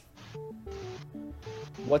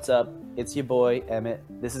What's up? It's your boy, Emmett.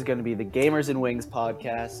 This is going to be the Gamers and Wings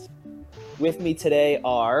podcast. With me today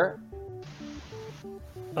are...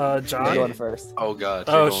 John? You're going first. Oh god.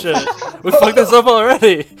 Oh you're shit. going- We fucked this up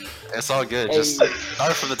already. It's all good. Hey, Just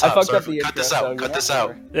start from the top. I fucked up the Cut intro, this so out. you're Cut not this out.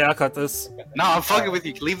 sure. Yeah, I'll cut this. No, I'm fucking with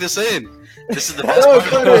you. Leave this in. This is the best part of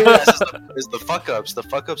the podcast. Is the fuck ups. The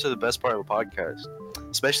fuck ups are the best part of a podcast,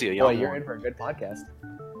 especially a young Boy, you're one. in for a good podcast.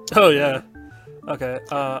 Oh yeah. Okay.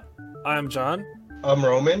 I'm John. I'm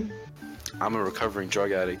Roman. I'm a recovering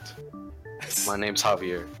drug addict. My name's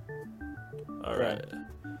Javier. All right.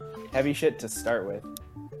 Heavy shit to start with.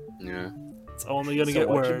 Yeah. It's only gonna So get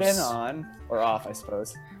what worse. you been on? Or off, I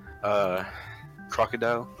suppose.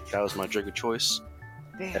 Crocodile. That was my drug of choice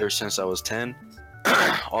Damn. ever since I was 10,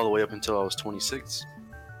 all the way up until I was 26.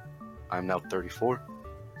 I'm now 34.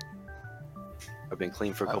 I've been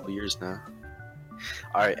clean for a couple years now.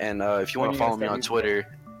 All right, and if you When want you to follow gonna me start on using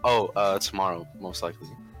Twitter, tomorrow most likely.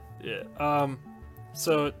 Yeah.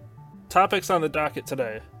 So topics on the docket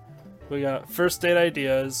today. We got first date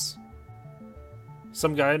ideas.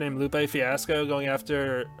 Some guy named Lupe Fiasco going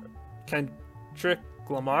after Kendrick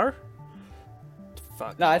Lamar.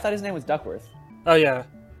 Fuck. No, I thought his name was Duckworth. Oh yeah.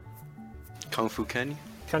 Kung Fu Kenny.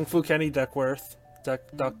 Kung Fu Kenny Duckworth. Duck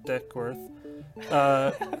Duckworth.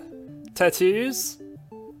 Tattoos.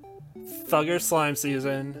 Thugger Slime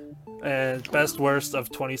Season. And best worst of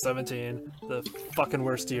 2017. The fucking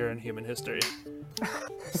worst year in human history.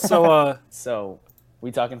 So, So,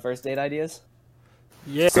 we talking first date ideas?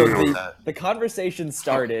 yeah. So Go with that. the conversation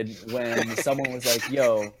started when someone was like,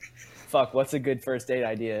 yo, fuck, what's a good first date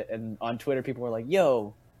idea? And on Twitter, people were like,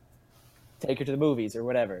 yo, take her to the movies or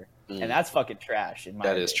whatever. Mm. And that's fucking trash in my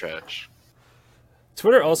That is opinion. trash.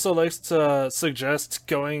 Twitter also likes to suggest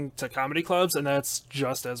going to comedy clubs, and that's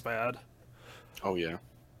just as bad. Oh yeah.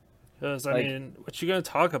 Because, I Like- mean, what you gonna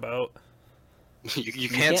talk about? You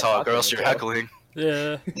can't can't talk talk or else on you're the show. heckling.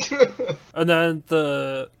 Yeah. And then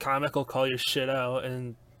the comic will call your shit out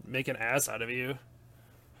and make an ass out of you.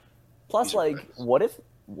 Plus, These are like, facts.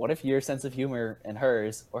 what if your sense of humor and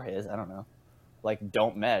hers or his, I don't know, like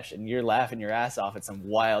don't mesh, and you're laughing your ass off at some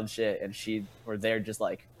wild shit, and they're just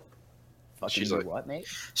like, fucking She's you like- what, mate?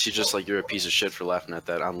 She's just like, you're a piece of shit for laughing at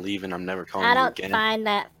that. I'm leaving. I'm never calling I you don't again. find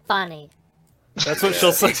that funny. That's what Yeah.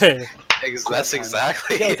 she'll say. That's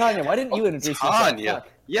exactly. Yo, Tanya, why didn't you introduce yourself? Tanya. Fuck.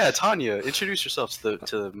 Yeah, Tanya. Introduce yourself to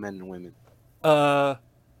the men and women.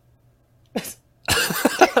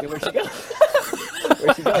 Hey, where'd she go?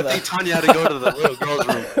 Where'd she go, I though? think Tanya had to go to the little girls'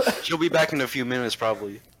 room. She'll be back in a few minutes,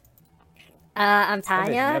 probably. I'm Tanya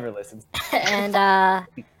Tanya, never listens. and I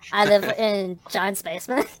live in John's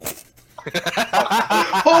basement.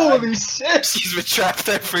 Holy shit! She's been trapped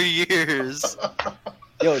there for years.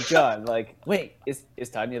 Yo, John, like, wait, is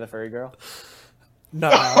Tanya the furry girl? No.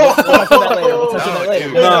 We'll touch on that later. We'll touch on that No, later.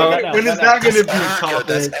 dude. No. When is that gonna be a Erica, topic?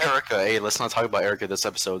 that's Erica. Hey, let's not talk about Erica this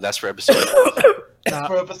episode. That's for episode.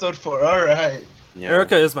 For episode 4, alright. Yeah.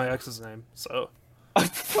 Erica is my ex's name, so. Oh,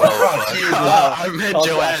 fuck. Jesus. I meant Call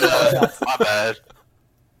shots, call Joanna. shots. My bad.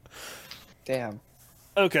 Damn.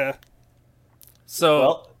 Okay. So,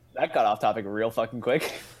 Well, that got off topic real fucking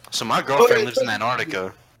quick. So my girlfriend lives in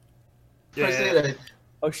Antarctica. yeah. First date,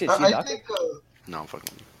 Oh shit, she I doctor? think No, I'm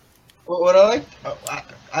fucking. what I like,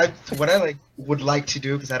 what I like would like to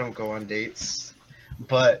do, because I don't go on dates,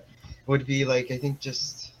 but would be like, I think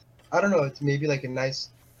just, I don't know, it's maybe like a nice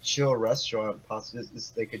chill restaurant, possibly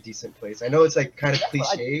is like a decent place. I know it's like kind of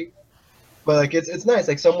cliche, but like it's nice,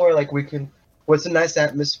 like somewhere like we can. What's a nice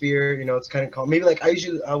atmosphere? You know, it's kind of calm. Maybe like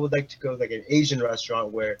I would like to go like an Asian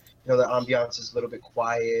restaurant where you know the ambiance is a little bit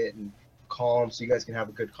quiet and calm, so you guys can have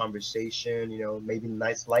a good conversation. You know, maybe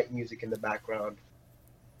nice light music in the background.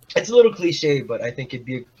 It's a little cliche, but I think it'd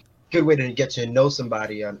be a good way to get to know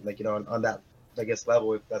somebody on like on that I guess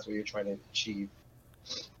level if that's what you're trying to achieve.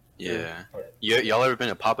 Yeah. Y'all ever been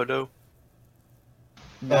to Papado?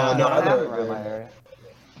 No, I I haven't never around my been. area.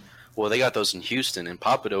 Well, they got those in Houston, and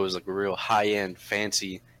Papado is like a real high-end,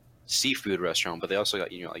 fancy seafood restaurant. But they also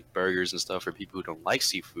got like burgers and stuff for people who don't like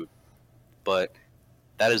seafood. But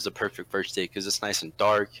that is the perfect first date because it's nice and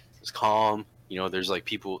dark, it's calm. You know, there's like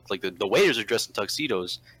people like the waiters are dressed in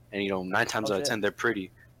tuxedos, and 9 times Oh, out of shit. 10 they're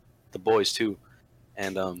pretty, the boys too,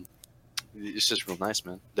 and it's just real nice,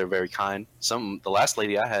 man. They're very kind. The last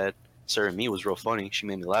lady I had serving me was real funny. She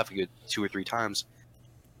made me laugh a good 2 or 3 times.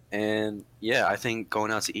 And yeah, I think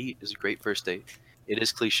going out to eat is a great first date. It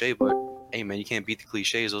is cliche, but hey, man, you can't beat the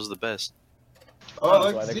cliches. Those are the best. Oh,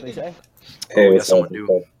 That's why let's they're see. cliche. Hey, we got someone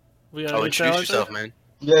new. We got Oh, any introduce challenges? yourself, man.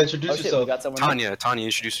 Yeah, Oh introduce shit, we yourself. got someone. Tanya,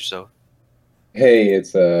 introduce yourself. Hey,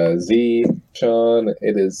 it's Z, Sean.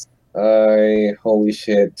 It is I. Holy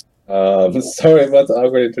shit. Sorry about the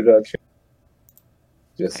awkward introduction.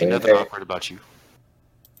 Just Ain't saying, nothing hey, awkward about you.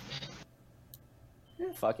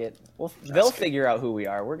 Fuck it. Well, they'll figure out who we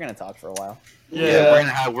are. We're gonna talk for a while.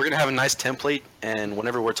 Yeah, we're gonna have a nice template, and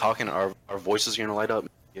whenever we're talking, our voices are gonna light up.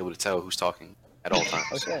 Be able to tell who's talking at all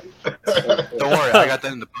times. Okay. Don't worry, I got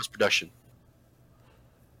that in the post production.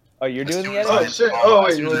 Oh, you're doing the Oh, edit? shit. Oh,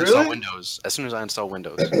 as wait, soon as I install really? Windows. As soon as I install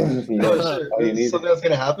Windows. yeah, Oh, shit. all you need. Something else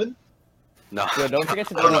gonna happen? No. Yo, don't forget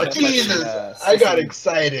to Oh, download no, that Jesus! fucking, I got System-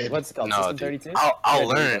 excited. What's it called? No, System dude. 32? I'll Yeah, do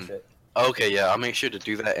that learn. shit. Okay, yeah, I'll make sure to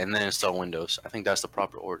do that and then install Windows. I think that's the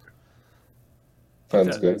proper order. Sounds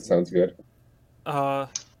Okay. good. Sounds good.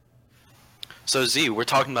 So Z, we're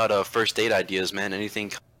talking about first date ideas, man.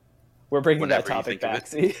 Anything? We're bringing that Whenever you topic think of back.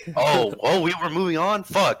 See? Oh, we were moving on.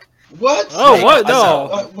 Fuck. What? Oh, what?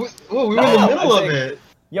 No. We were in No, the middle I'm of saying- it.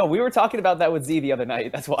 Yo, we were talking about that with Z the other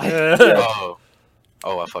night. That's why.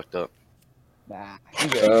 Oh, I fucked up. Nah. you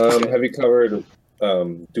good, you good. Have you covered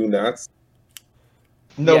do nots?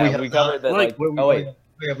 No, yeah, we we covered that. Like, Wait, oh wait,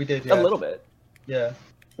 yeah, we did. Yeah. a little bit. Yeah.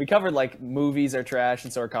 We covered like movies are trash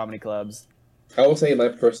and so are comedy clubs. I will say my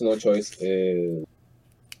personal choice is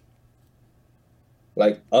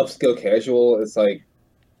like upscale casual. It's like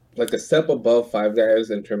a step above Five Guys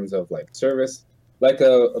in terms of like service, like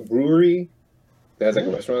a brewery that has like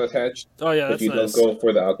a restaurant attached. Oh yeah, If that's you nice. don't go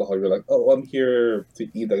for the alcohol, you're like, oh, I'm here to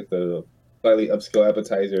eat like the slightly upscale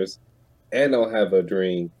appetizers, and I'll have a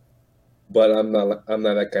drink, but I'm not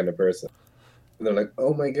that kind of person. And they're like,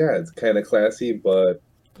 oh my god, it's kind of classy, but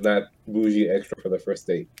not bougie extra for the first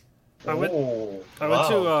date. I went- Oh, I went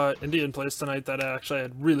wow. to Indian place tonight that actually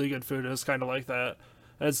had really good food. It was kind of like that.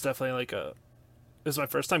 And it's definitely like it's my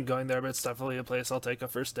first time going there, but it's definitely a place I'll take a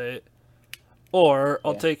first date. Or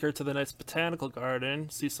I'll Yeah. take her to the nice botanical garden,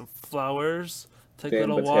 see some flowers, take a Damn,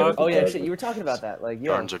 little botanical walk. Oh yeah, garden. shit. You were talking about that. Like,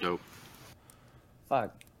 yo, Gardens are dope.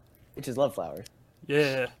 fuck. Bitches love flowers.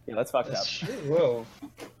 Yeah. Yeah, that's fucked up. That's true. Whoa.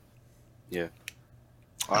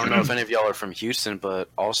 I don't know if any of y'all are from Houston, but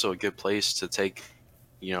also a good place to take,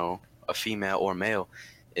 a female or male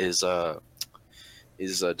is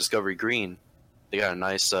Discovery Green. They got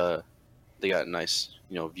nice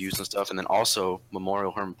views and stuff, and then also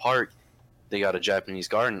Memorial Herman Park. They got a Japanese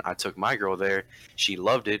garden. I took my girl there. She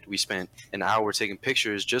loved it. We spent an hour taking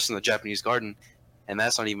pictures just in the Japanese garden, and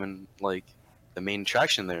that's not even like the main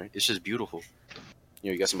attraction there. It's just beautiful.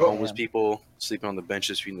 You got some Oh, homeless man. people sleeping on the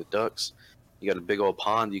benches feeding the ducks. You got a big old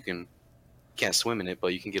pond. Can't swim in it,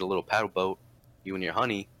 but you can get a little paddle boat. You and your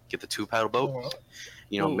honey get the 2 paddle boat.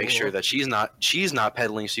 Make Ooh. sure that she's not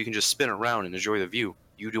pedaling, so you can just spin around and enjoy the view.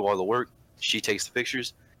 You do all the work. She takes the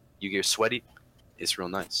pictures. You get sweaty. It's real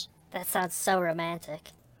nice. That sounds so romantic.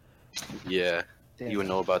 Yeah, Damn. you would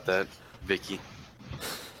know about that, Vicky.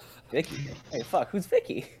 Vicky. Hey, fuck. Who's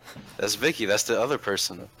Vicky? That's Vicky. That's the other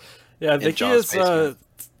person. Yeah, In Vicky John's is basement.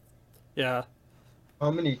 yeah. How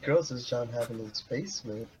many girls does John have in his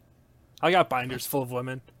basement? I got binders full of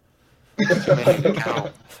women.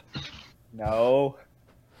 Count. No.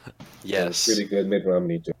 Yes. Pretty good Mitt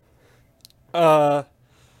Romney joke.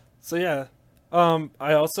 So yeah.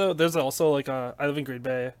 There's also like I live in Green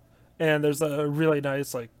Bay, and there's a really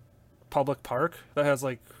nice like public park that has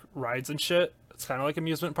like rides and shit. It's kind of like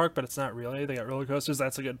amusement park, but it's not really. They got roller coasters.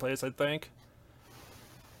 That's a good place, I think.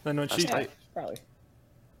 Then when she That's tight. Probably.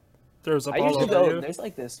 throws up I all usually over go. you. There's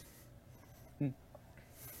like this.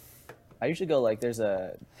 I usually go like there's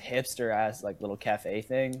a hipster ass like little cafe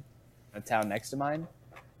thing in a town next to mine.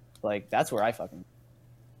 Like that's where I fucking.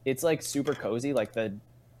 It's like super cozy. Like the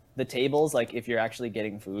tables, like if you're actually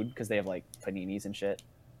getting food because they have like paninis and shit.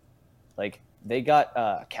 Like they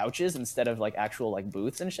got couches instead of like actual like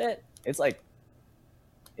booths and shit. It's like.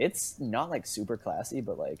 It's not like super classy,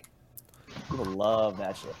 but like people love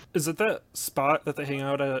that shit. Is it that spot that they hang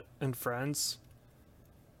out at in Friends?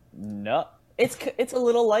 No, it's a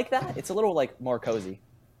little like that. It's a little like more cozy.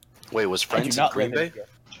 Wait, was I do Friends in not Green live Bay? in-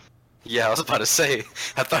 Yeah, I was about to say.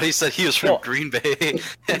 I thought he said he was from No. Green Bay.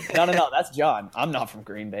 No, that's John. I'm not from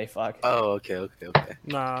Green Bay. Fuck. Oh, okay.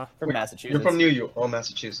 Nah. From Massachusetts. You're from New York. Oh,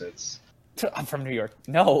 Massachusetts. I'm from New York.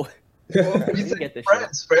 No. Well, You you said get this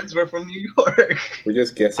friends. Friends were from New York. We're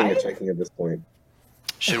just guessing and I- checking at this point.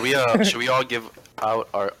 Should we all give out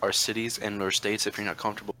our cities and our states if you're not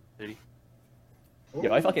comfortable with the city?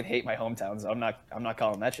 Yo, I fucking hate my hometown, so I'm not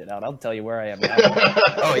calling that shit out. I'll tell you where I am now.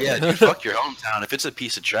 Oh yeah, dude, fuck your hometown. If it's a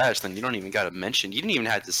piece of trash, then you don't even gotta mention. You didn't even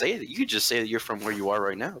have to say it. You could just say that you're from where you are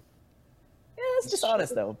right now. Yeah, it's just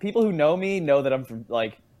honest though. People who know me know that I'm from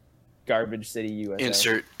like garbage city, USA.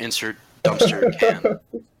 Insert dumpster can.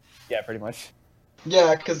 Yeah, pretty much.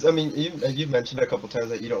 Yeah, because I mean, you mentioned a couple times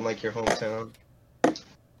that you don't like your hometown.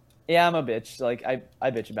 Yeah, I'm a bitch. Like I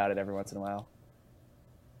bitch about it every once in a while.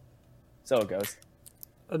 So it goes.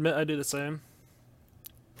 Admit I do the same.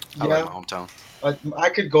 I Yeah, like my hometown. I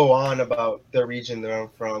could go on about the region that I'm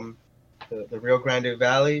from, the Rio Grande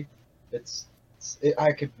Valley.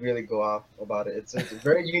 I could really go off about it. It's a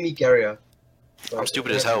very unique area. I'm But-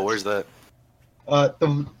 stupid as hell. Where's that?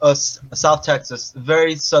 South Texas,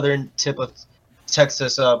 very southern tip of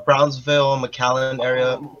Texas, Brownsville, McAllen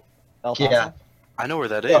area. El Paso? Yeah. I know where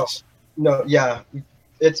that No. is. No, yeah,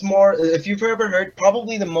 it's more. If you've ever heard,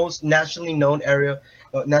 probably the most nationally known area,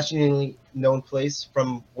 nationally known place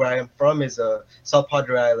from where I am from is South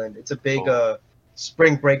Padre Island. It's a big Oh.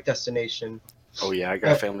 spring break destination. Oh yeah, I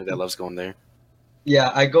got family that loves going there.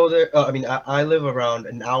 Yeah, I go there. I live around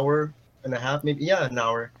an hour and a half, maybe. Yeah, an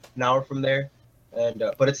hour from there, and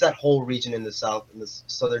but it's that whole region in the south, in the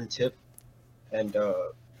southern tip, and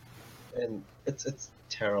it's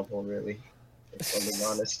terrible, really. If I'm being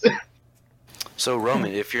honest. So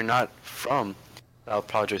Roman, if you're not from South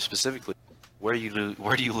Padre specifically, where do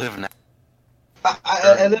you live now?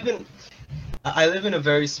 I live in a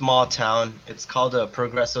very small town. It's called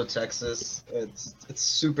Progreso, Texas. It's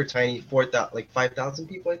super tiny. 5,000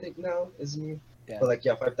 people I think now, isn't it? Yeah. But like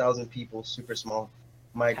 5,000 people, super small.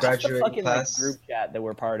 My Half the graduating fucking like, class. group chat that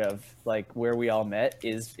we're part of, like where we all met,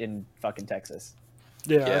 is in fucking Texas.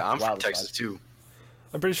 Yeah. Yeah, I'm from Wild as Texas fuck. too.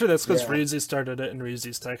 I'm pretty sure that's because Yeah. Reezy started it in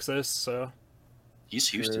Reezy's, Texas. So He's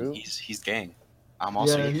Houston. True. He's gang. I'm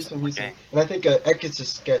also Yeah, he's Houston. from Houston. Gang. And I think Ekis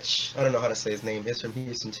Sketch, I don't know how to say his name, is from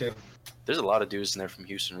Houston too. There's a lot of dudes in there from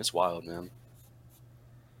Houston. It's wild, man.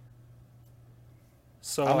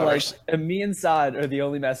 so I'm Alright. like, and me and Saad are the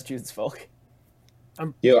only Massachusetts folk.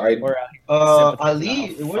 Yo, I Or Sympathy.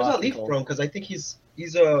 Ali, No, where's fucking Ali cold. from? Because I think he's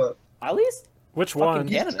a Ali's which fucking one?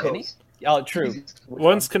 Canada, East isn't he? Coast. Oh, true. He's- Which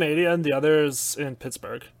One's Canadian, the other's in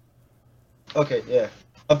Pittsburgh. Okay, yeah.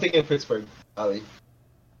 I'm thinking of Pittsburgh, Ali.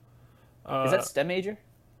 Is that STEM major?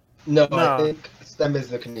 No, No. I think STEM is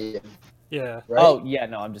the Canadian, Yeah. right? Oh yeah,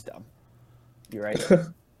 no, I'm just dumb. You're right.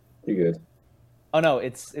 you good? Oh no,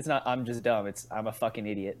 it's not. I'm just dumb. I'm a fucking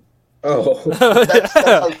idiot. Oh, That's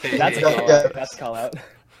That's a Yeah. call yeah. out. That's a call out.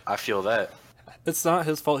 I feel that. It's not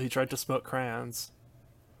his fault he tried to smoke crayons.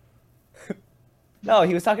 No,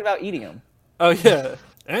 he was talking about eating them. Oh yeah,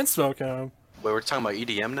 and smoking them. Wait, we're talking about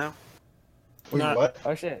EDM now? Wait, Not- what?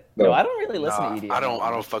 Oh shit. No. No, I don't really listen Nah, to EDM. I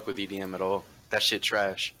don't fuck with EDM at all. That shit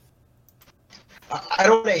trash. I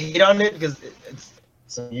don't want to hate on it because it's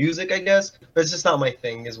some music, I guess, but it's just not my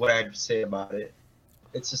thing. Is what I'd say about it.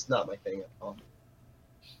 It's just not my thing at all.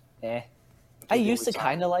 Eh. I used to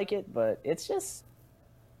kind of like it, but it's just.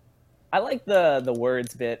 I like the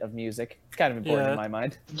words bit of music. It's kind of important Yeah. in my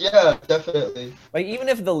mind. Yeah, definitely. Like even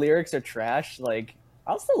if the lyrics are trash, like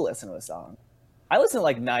I'll still listen to a song. I listen to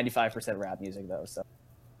like 95% rap music though, so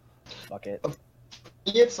fuck it.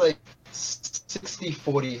 It's like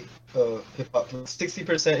 60-40 hip hop,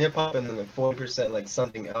 60% hip hop, and then like 40% like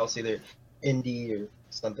something else, either indie or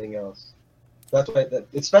something else. That's why,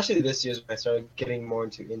 especially this year, when I started getting more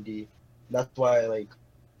into indie. That's why like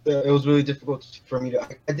it was really difficult for me to.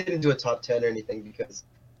 I didn't do a top 10 or anything because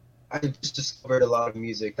I just discovered a lot of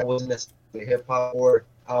music that wasn't necessarily hip hop or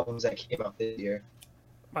albums that came out this year.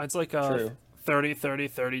 Mine's like True. 30, 30,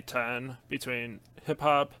 30, 10 between hip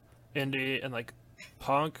hop, indie, and like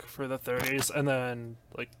punk for the 30s, and then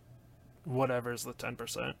like whatever's the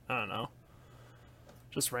 10%. I don't know.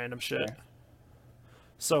 Just random shit. Fair.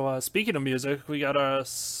 So speaking of music, we got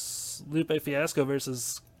Lupe Fiasco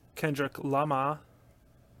versus Kendrick Lamar.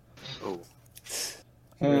 Oh.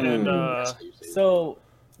 And So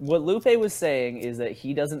what Lupe was saying is that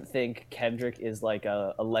he doesn't think Kendrick is like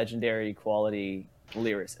a legendary quality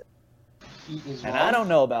lyricist. And I don't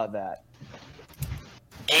know about that.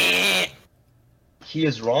 He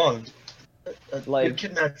is wrong. Like- Good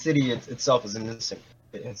Kid, Mad City itself is an instant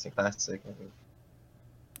classic.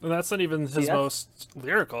 and that's not even his that's- most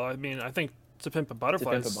lyrical. I mean, I think To Pimp a To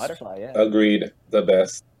Butterfly. Pimp a Butterfly, yeah. agreed. The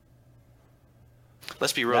best.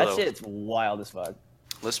 Let's be real That though. shit's wild as fuck.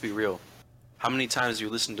 Let's be real. How many times you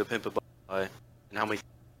listen to Pimp a Butterfly, and how many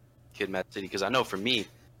Kid Mad City? Because I know for me,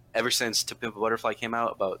 ever since To Pimp a Butterfly came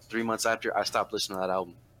out, about 3 months after, I stopped listening to that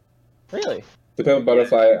album. Really? The Pimp a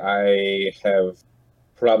Butterfly, I have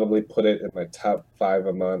probably put it in my top 5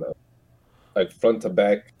 amount of like front to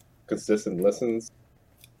back consistent listens.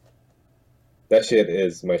 That shit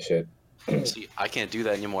is my shit. See, I can't do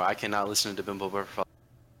that anymore. I cannot listen to Pimp a Butterfly.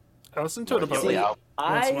 I listened to it about See, like, I'll-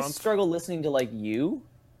 Once a I month. struggle listening to like You,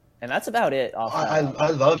 and that's about it. Off that I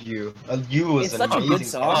album. love you. You was It's an such a amazing good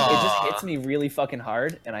song. It just Ah. hits me really fucking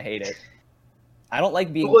hard, and I hate it. I don't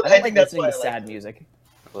like being. Well, I I don't like think that's listening to why I like sad music.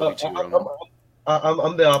 I love you too, Roman.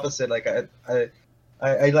 I'm the opposite. Like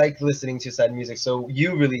I like listening to sad music. So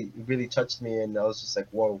you really touched me, and I was just like,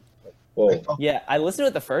 whoa. Whoa. Yeah, I listened to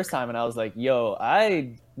it the first time and I was like, yo, I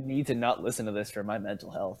need to not listen to this for my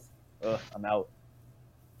mental health. Ugh, I'm out.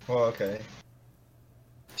 Oh, okay.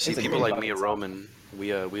 See, It's a people great like me fucking and song. Roman,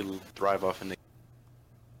 we thrive off of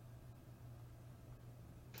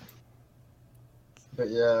But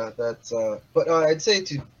yeah, that's but I'd say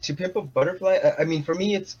to Pimp a Butterfly. I mean, for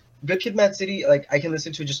me, it's Good Kid, Mad City. Like I can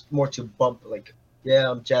listen to just more to bump. Like yeah,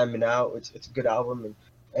 I'm jamming out. It's a good album,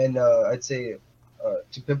 and I'd say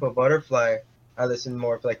to Pimp a Butterfly, I listen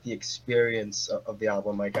more of like the experience of the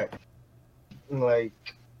album. Like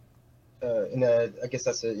and I guess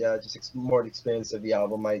that's it. Yeah, just more experience of the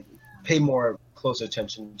album. I pay more close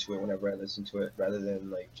attention to it whenever I listen to it, rather than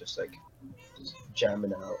like just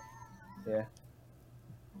jamming out.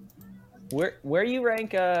 Where you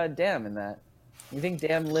rank Damn in that? You think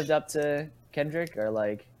Damn lived up to Kendrick or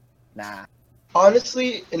like, nah?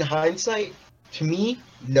 Honestly, in hindsight, to me,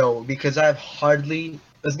 no, because I've hardly.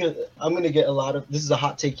 I'm gonna get a lot of. This is a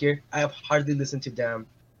hot take here. I have hardly listened to Damn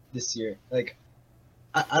this year. Like,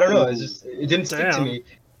 I don't know. It didn't stick to Damn. me.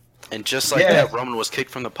 And just like Yeah. that, Roman was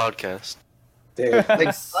kicked from the podcast. Damn.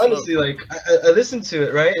 Like honestly, like I listened to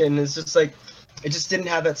it, right, and it's just like it just didn't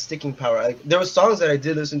have that sticking power. Like there were songs that I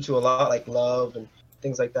did listen to a lot, like Love and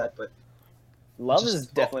things like that. But Love Just- is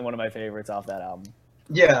definitely one of my favorites off that album.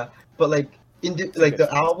 yeah, but like like good the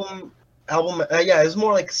album, yeah, it's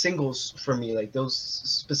more like singles for me, like those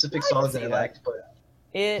specific I can songs that see I that. liked. But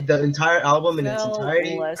It the entire album in its felt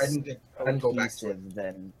entirety, less I didn't go back to it. cohesive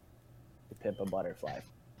than the Pimp a Butterfly.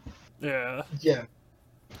 Yeah. Yeah,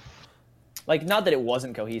 Like, not that it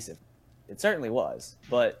wasn't cohesive. It certainly was,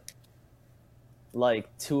 but like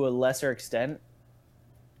to a lesser extent,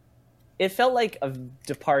 it felt like a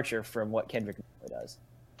departure from what Kendrick normally does.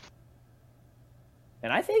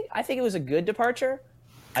 And I think it was a good departure.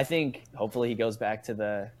 I think hopefully he goes back to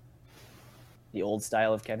the old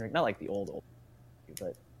style of Kendrick, not like the old,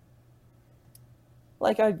 but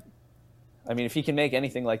like I mean, if he can make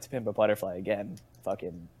anything like To Pimp a Butterfly again,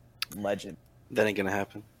 fucking legend. That ain't gonna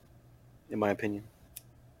happen, in my opinion.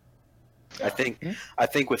 I think Hmm? I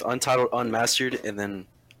think with Untitled, Unmastered, and then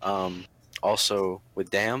also with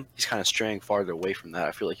Damn, he's kind of straying farther away from that.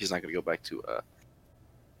 I feel like he's not gonna go back to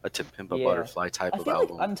a To Pimp a Yeah. Butterfly type I of feel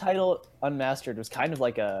album. like Untitled, Unmastered was kind of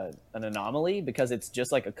like an anomaly because it's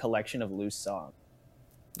just like a collection of loose songs.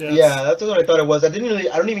 yeah, that's what I thought it was. I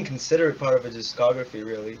don't even consider it part of a discography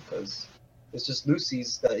really, because it's just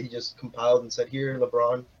Lucy's that he just compiled and said, "Here,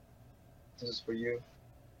 LeBron, this is for you."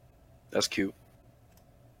 That's cute.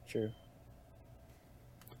 True.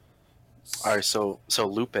 All right, so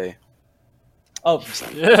Lupe, Oh,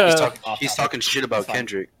 Yeah. he's talking shit about It's fine.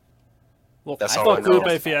 Kendrick. Well, That's I all I fuck know.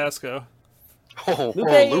 Lupe Fiasco. Oh,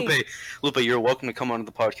 Lupe. Lupe, you're welcome to come onto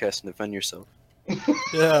the podcast and defend yourself.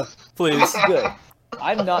 Yeah, please. it's good.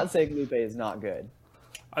 I'm not saying Lupe is not good.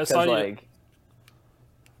 I Because saw you. like,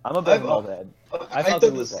 I'm a big I've- bald head. I I fuck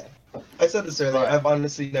said with this. Lupe. I said this earlier. Right. I've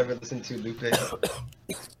honestly never listened to Lupe.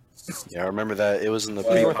 Yeah, I remember that. It was in the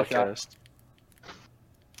He's worth a shot. pre-podcast.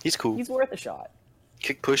 He's cool. He's worth a shot.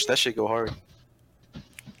 Kick push, that shit go hard.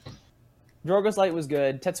 Drogo's Light was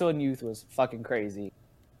good. Tetsuo and Youth was fucking crazy.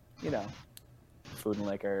 You know, Food and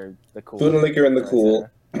Liquor, the cool. Food and Liquor and the Cool.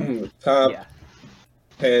 etc. Top Yeah.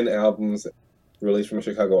 10 albums released from a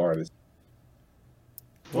Chicago artist.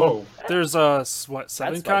 Whoa. There's what,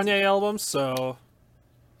 7 That's spicy. Kanye albums, so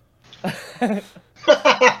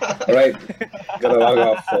All right, gotta log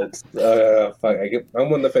off, folks. Fuck, I'm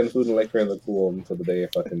gonna defend Food and Liquor and the Cool until the day I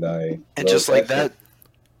fucking die. And just like that,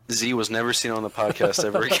 Z was never seen on the podcast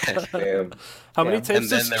ever again. Damn. how many Yeah. tapes And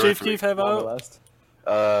then does there Chief were Keef have On the out? list.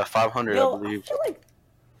 500, Yo, I believe.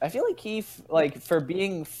 I feel like Keith, like for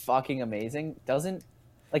being fucking amazing, doesn't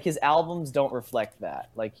like his albums don't reflect that.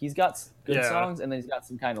 Like he's got good Yeah. songs and then he's got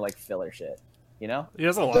some kind of like filler shit. You know? He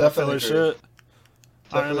has a lot of filler Definitely shit.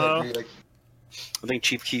 I Definitely know. agree. Like, I think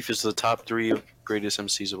Chief Keef is the top 3 of greatest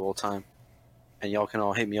MCs of all time. And y'all can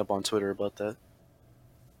all hit me up on Twitter about that.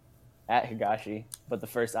 At Higashi, but the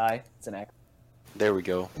first I, it's an X. There we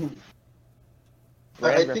go.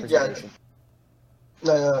 Brand I think, yeah. representation.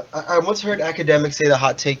 I once heard academics say the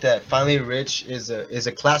hot take that Finally Rich is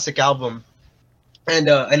a classic album, and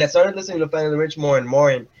I started listening to Finally Rich more and more,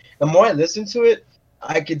 and the more I listened to it,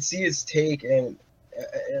 I could see his take, and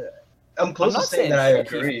I'm close I'm to not saying saying that I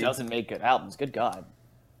Keith agree. doesn't make good albums. Good God,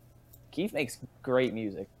 Keith makes great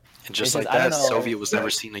music. And just It's like just- I that, don't know. Soviet was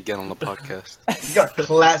never seen again on the podcast. He's got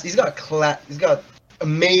class. He's got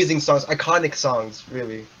amazing songs, iconic songs,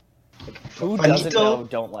 really. Like, Who doesn't Fanito, know?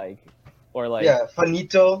 Don't like, or like yeah,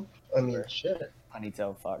 Fanito, I mean, shit.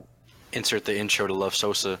 Juanito, fuck. Insert the intro to Love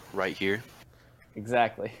Sosa right here.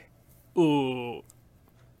 Exactly. Ooh,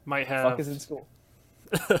 might Fuck have. is in school.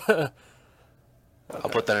 I'll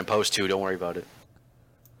put that in post too. Don't worry about it.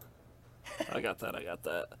 I got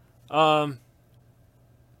that.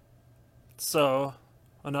 So,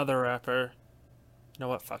 another rapper. You know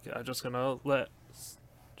what? Fuck it. I'm just gonna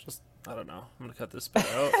I don't know. I'm gonna cut this bit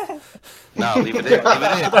out. No, leave it in. Leave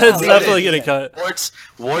it in. It's Leave it definitely in. getting cut.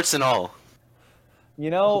 Warts and all. You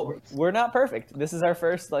know, we're not perfect. This is our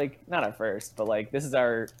first, like, not our first, but like this is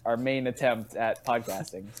our main attempt at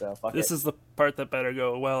podcasting. So fuck This it. is the part that better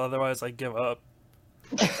go well, otherwise I give up.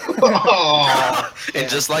 Aw. And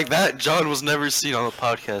just like that, John was never seen on the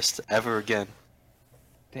podcast ever again.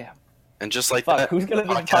 Damn. And just like Fuck, that, who's gonna the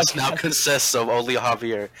be the podcast now podcast? consists of only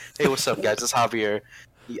Javier. Hey, what's up, guys? It's Javier.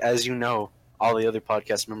 As you know, all the other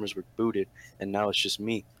podcast members were booted, and now it's just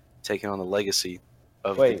me taking on the legacy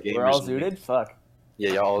of Wait, the gamers. we're all in the league. zooted? Fuck.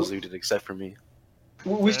 Yeah, y'all all zooted except for me.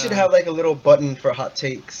 We should Yeah. have like a little button for hot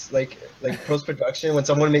takes, like post production. When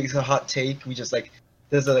someone makes a hot take, we just like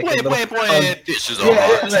there's a, like a little, This is a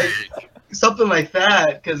yeah, hot like- take. something like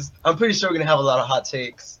that. Because I'm pretty sure we're gonna have a lot of hot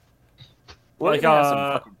takes. We're Like, gonna have some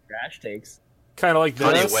uh, fucking trash takes. Kind of like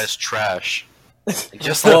Kanye this. West trash.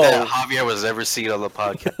 Just like Whoa. that, Javier was never seen on the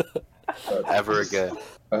podcast ever again.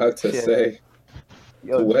 I have to Yeah. say,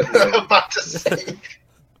 Yo, what? I'm about to say.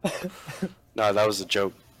 No, that was a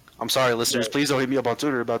joke. I'm sorry, listeners. Please don't hit me up on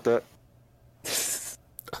Twitter about that.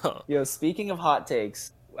 Yo, speaking of hot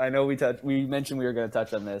takes, I know we mentioned we were gonna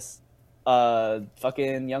touch on this.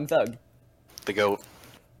 Fucking Young Thug. The GOAT.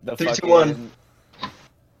 The 3, 2, fucking. 1.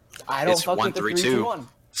 I don't It's fuck 1, with the 3, 3, 2. 2, 1.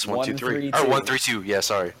 It's 1, 2, 3. 1, 3, Or 2. 1, 3, 2. Yeah,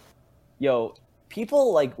 sorry. Yo,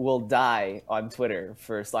 people like will die on Twitter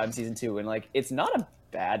for Slime Season 2, and like it's not a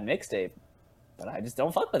bad mixtape, but I just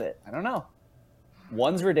don't fuck with it. I don't know.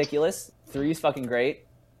 1's ridiculous. 3's fucking great.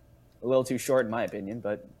 A little too short in my opinion,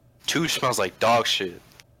 but 2 smells like dog shit.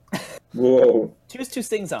 Whoa. 2's too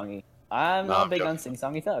sing-songy. I'm No, not I'm big joking. on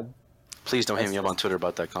sing-songy Thug. Please don't hit me up on Twitter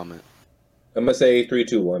about that comment. I'm gonna say 3,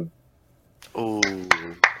 2, 1. Ooh.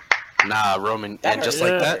 Nah, Roman. That And just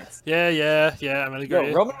hurts. like that. hurts. Yeah, I'm gonna agree.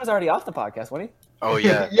 Yo, Roman was already off the podcast, wasn't he? Oh,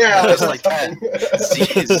 yeah. Yeah, Just like that.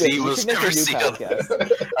 Z You was should make a never new seen on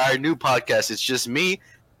podcast. our new podcast. It's just me,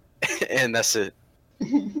 and that's it.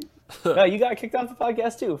 No, you got kicked off the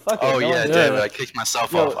podcast too. Fuck it. Oh, no yeah, one- damn it. I kicked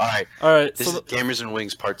myself Yo. off. All right. All right, This so is Gamers and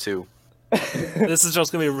Wings Part 2. this is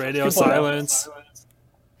just gonna be radio 2.0. silence.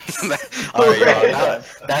 All right, Right. y'all.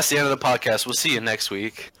 That's the end of the podcast. We'll see you next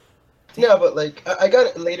week. Yeah, but like I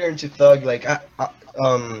got later into Thug. Like like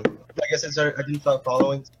I said, I didn't start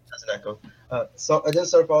following. That's an echo. So I didn't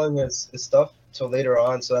start following his stuff till later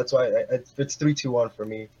on. So that's why it's 3, 2, 1 for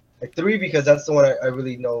me. Like 3 because that's the one I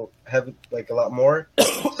really know have like a lot more.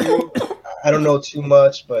 2, I don't know too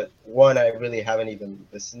much, but 1 I really haven't even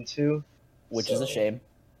listened to. Which is a So- shame.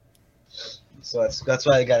 So that's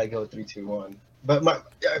why I gotta go 3, 2, 1. But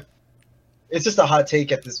it's just a hot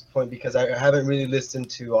take at this point because I haven't really listened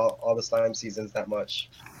to all the Slime seasons that much.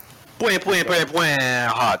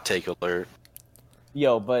 Hot take alert.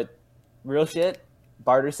 Yo, but real shit,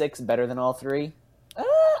 Barter 6 better than all 3?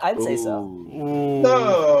 I'd say so. Ooh. Ooh.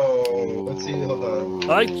 No. Let's see. Hold on.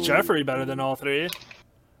 I like Jeffrey better than all 3.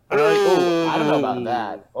 I like. Oh, I don't know about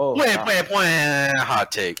that. Oh, fuck.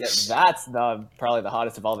 Hot takes. Yeah, that's probably the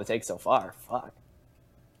hottest of all the takes so far. Fuck.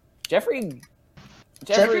 Jeffrey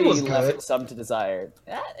was left good. some to desire.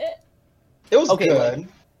 It was Okay, good.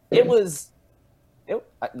 It was.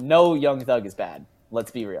 No Young Thug is bad. Let's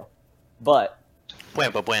be real. But,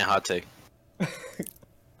 Hot take.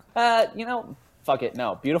 fuck it.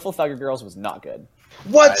 No, Beautiful Thugger Girls was not good.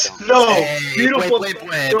 What? I don't- No. Hey, Beautiful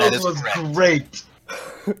that Girls is was correct. great.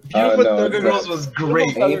 Beautiful no, Thugger it's Girls not. was great.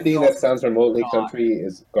 Beautiful Anything that sounds remotely God. country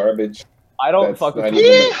is garbage. I don't That's fuck with not people.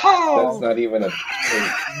 even- That's Yeehaw! not even a thing.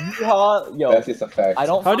 Yeehaw. Yo, That's just a fact. I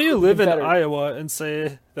don't. How fuck do you with live in better- Iowa and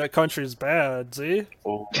say that country's bad? Z?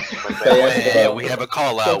 Oh, Yeah, we have a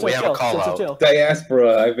call Chill, out. We have a chill, call chill, out. chill.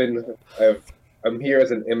 Diaspora. I'm here as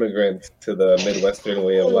an immigrant to the Midwestern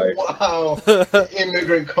way of life. Wow.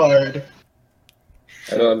 Immigrant card.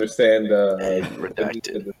 I don't understand the Redacted. needs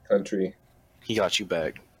of this country. He got you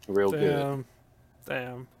back. Real good.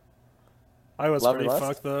 Damn. Iowa's Love pretty or lust?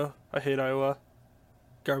 fucked though. I hate Iowa.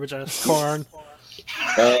 Garbage ass corn.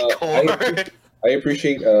 I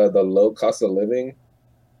appreciate the low cost of living,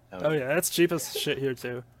 Oh yeah, it's cheap as shit here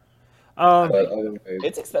too. but otherwise,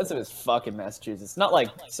 It's expensive as fuck in Massachusetts. Not like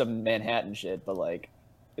some Manhattan shit, but like,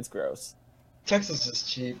 it's gross. Texas is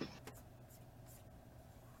cheap.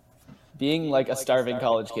 Being like a starving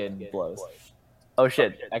college kid blows. Oh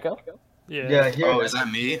shit, Echo? Yeah. Yeah, here. Oh, is that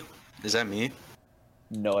me? Is that me?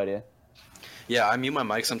 No idea. Yeah, I mute my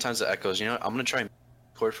mic. Sometimes it echoes. You know, what? I'm gonna try and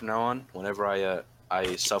record from now on whenever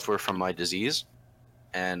I suffer from my disease,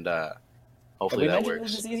 and Have hopefully we that mentioned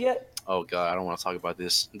works. this disease yet? Oh god, I don't want to talk about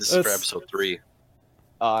this. This is for It's- episode 3.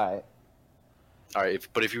 All right. All right,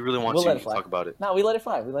 but if you really want We'll to, let you it can fly. talk about it. No, we let it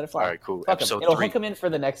fly. We let it fly. All right, cool. Fuck 'em. Episode It'll 3. hook him in for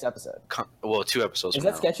the next episode. Well, 2 episodes. Is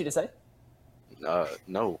from that sketchy to say? now.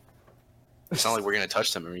 No. It's not like we're gonna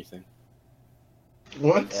touch them or anything.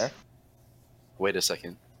 What? Yeah. Wait a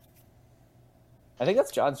second. I think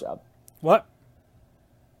that's John's job. What?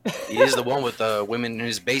 He is the one with the women in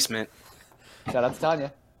his basement. Shout out to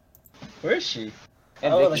Tanya. Where is she?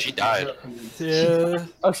 And Oh, Vicky. like- She died. Yeah.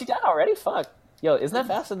 Oh, she died already? Fuck. Yo, isn't that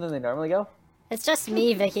faster than they normally go? It's just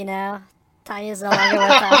me, Vicky, now. Tanya's no longer with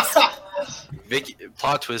us. Vicky,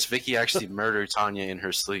 plot twist: Vicky actually murdered Tanya in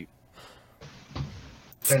her sleep.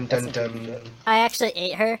 Dun dun dun. I actually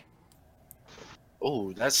ate her.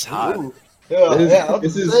 Oh, that's hot. Ooh. Yeah, This is- yeah, I'll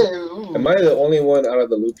this is- say, ooh. Am I the only one out of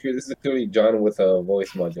the loop here? This is clearly John with a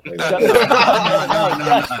voice modulator.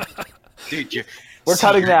 No. Dude, you're. We're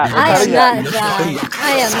cutting that. We're I cutting am that. not John.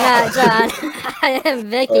 I am not John. I am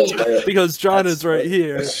Vicky. Because John is right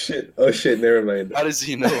here. Oh shit, never mind. How does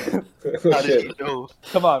he know? Oh How did he shit. know?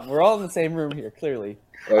 Come on, we're all in the same room here, clearly.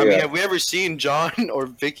 Oh I mean, yeah. have we ever seen John or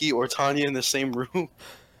Vicky or Tanya in the same room?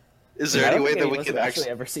 Is there I any don't way think that any we of us could have actually?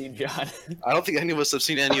 ever seen John. I don't think any of us have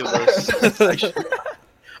seen any of us. Actually,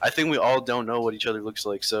 I think we all don't know what each other looks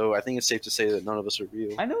like, so I think it's safe to say that none of us are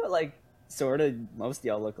real. I know what, like, sort of most of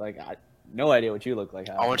y'all look like. No idea what you look like.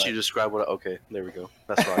 I want you to describe what. Okay, there we go.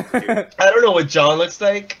 That's what I could hear. I don't know what John looks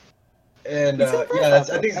like, and He's in yeah, profile I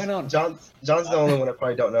think photo. I know. John's the only one I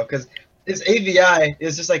probably don't know because his AVI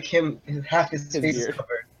is just like him. Half his His face is beard.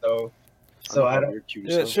 covered, so I don't. You're cute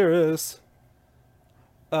Yeah, as it hell. sure is.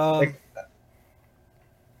 Like-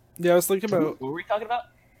 Yeah, I was thinking about What were we talking about?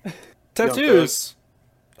 tattoos.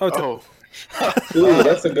 Oh, Oh. Ooh,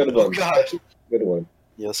 that's a good Oh one. god. That's a good one.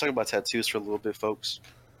 Yeah, let's talk about tattoos for a little bit, folks.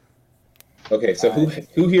 Okay, so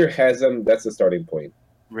who here has them? That's the starting point.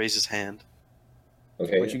 Raise his hand.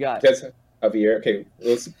 Okay. What you got? That's Javier. Okay,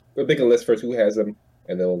 we'll make a list first. Who has them,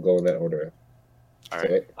 and then we'll go in that order. All right.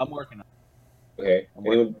 Okay. I'm working on Okay. I'm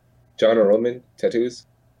Anyone? John or Roman tattoos?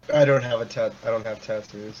 I don't have I don't have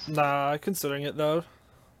tattoos. nah, considering it though.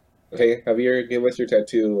 Okay, Javier, give us your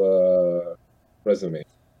tattoo resume.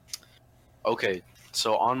 Okay,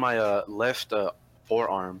 so on my left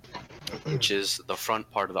forearm, which is the front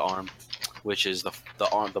part of the arm, which is the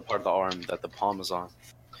part of the arm that the palm is on,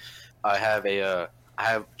 I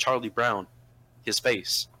have Charlie Brown, his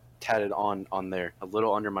face tatted on there, a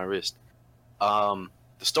little under my wrist. The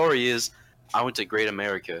story is, I went to Great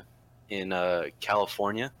America in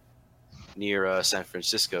California, near San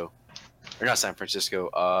Francisco, or not San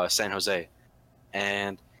Francisco, San Jose,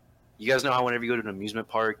 and you guys know how whenever you go to an amusement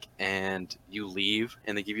park and you leave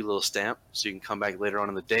and they give you a little stamp so you can come back later on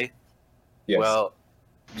in the day? Yes. Well,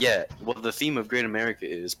 yeah. Well, the theme of Great America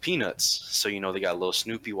is peanuts. So, you know, they got little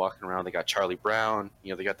Snoopy walking around. They got Charlie Brown. You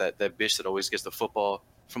know, they got that bitch that always gets the football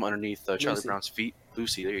from underneath Charlie Lucy. Brown's feet.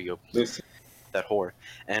 Lucy, there you go. Lucy. That whore.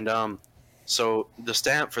 And so the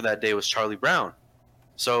stamp for that day was Charlie Brown.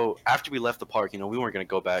 So after we left the park, you know, we weren't going to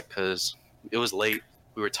go back because it was late.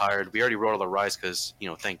 We were tired. We already rode all the rides because, you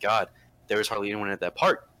know, thank God, there was hardly anyone at that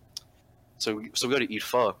park. So we go to eat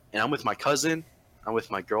pho, and I'm with my cousin, I'm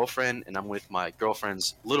with my girlfriend, and I'm with my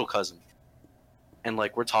girlfriend's little cousin. And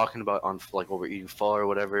like we're talking about what we're eating pho or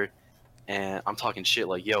whatever, and I'm talking shit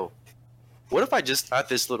like, yo, what if I just got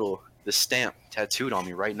this stamp tattooed on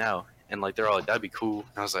me right now? And like they're all like, that'd be cool.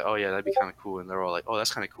 And I was like, oh yeah, that'd be kind of cool. And they're all like, oh,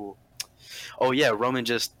 that's kind of cool. Oh yeah, Roman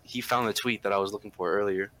he found the tweet that I was looking for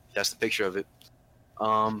earlier. That's the picture of it.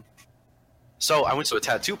 So I went to a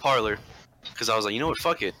tattoo parlor because I was like, you know what,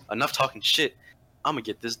 fuck it, enough talking shit. I'm gonna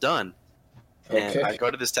get this done. And Okay. I go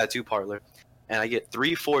to this tattoo parlor, and I get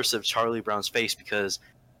 3/4 of Charlie Brown's face because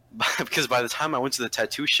by the time I went to the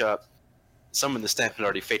tattoo shop, some of the stamp had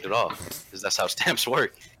already faded off because that's how stamps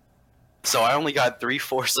work. So I only got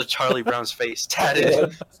 3/4 of Charlie Brown's face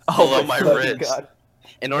tatted below my fucking ribs God.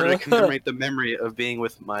 in order to commemorate the memory of being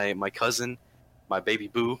with my cousin, my baby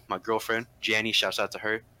boo, my girlfriend, Janny, shouts out to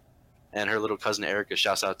her, and her little cousin Erica,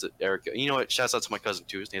 shouts out to Erica. You know what? Shouts out to my cousin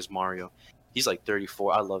too. His name's Mario. He's like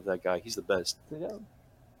 34. I love that guy. He's the best.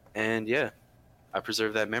 And yeah, I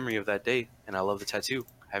preserve that memory of that day, and I love the tattoo.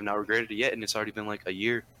 I have not regretted it yet, and it's already been like a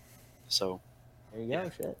year. So There you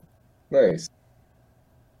go, shit. Nice.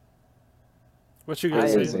 What you I guys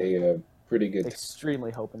That am- was say? a pretty good.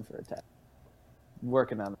 Extremely hoping for a tattoo.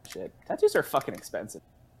 Working on that shit. Tattoos are fucking expensive.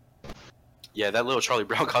 yeah, that little Charlie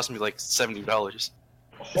Brown cost me like $70.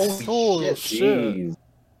 Holy Oh, shit! shit. Jeez.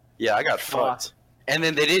 Yeah, I got fucked. And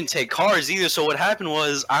then they didn't take cards either. So what happened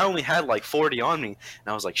was I only had like 40 on me, and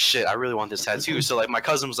I was like, shit, I really want this tattoo. So like my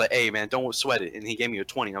cousin was like, hey man, don't sweat it, and he gave me a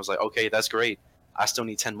 20. And I was like, okay, that's great. I still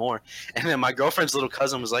need 10 more. And then my girlfriend's little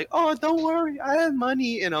cousin was like, oh, don't worry, I have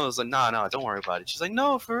money. And I was like, nah, don't worry about it. She's like,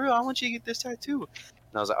 no, for real, I want you to get this tattoo.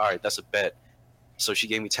 And I was like, all right, that's a bet. So she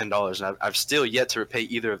gave me $10, and I've still yet to repay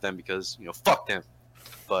either of them because, you know, fuck them.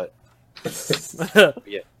 But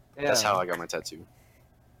yeah, that's how I got my tattoo.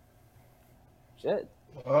 Shit.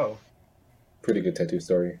 Wow. Pretty good tattoo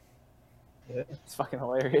story. It's fucking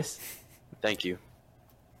hilarious. Thank you.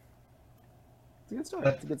 It's a good story.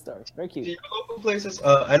 It's a good story. Very Do you cute. know local places?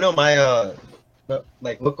 I know my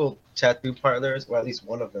like local tattoo parlors, or at least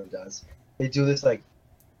one of them does. They do this like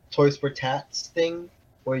Toys for Tats thing,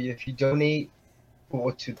 where if you donate,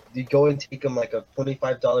 you go and take them like a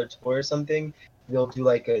 $25 toy or something, they'll do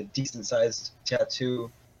like a decent sized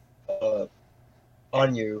tattoo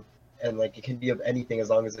on you, and like it can be of anything as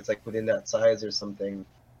long as it's like within that size or something.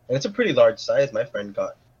 And it's a pretty large size. My friend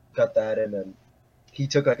got that, and then he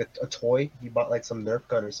took like a toy. He bought like some Nerf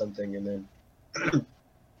gun or something, and then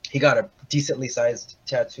he got a decently sized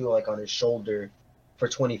tattoo like on his shoulder for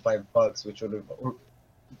 $25, which would have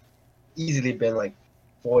easily been like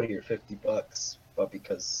 40 or $50. But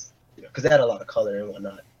because because they had a lot of color and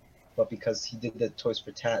whatnot, but because he did the Toys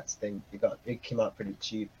for Tats thing, it came out pretty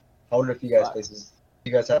cheap. I wonder if you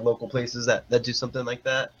guys have local places that do something like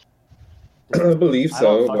that. I believe I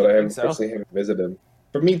so, don't but I fucking think so. personally haven't visited them.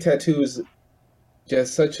 For me, tattoos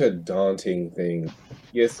just such a daunting thing.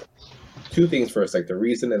 Yes, two things first, like the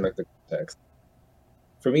reason and like the context.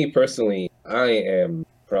 For me personally, I am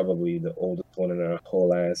probably the oldest one in our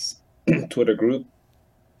whole ass Twitter group,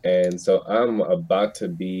 and so I'm about to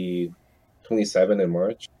be 27 in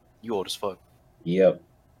March. You old as fuck. Yep.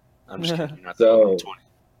 I'm just kidding. You're not So- 20.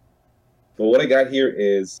 But what I got here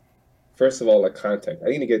is, first of all, like context. I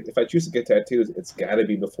need to get, if I choose to get tattoos, it's got to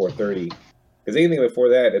be before 30. Because anything before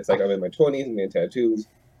that, it's like I'm in my 20s and getting tattoos.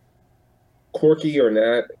 Quirky or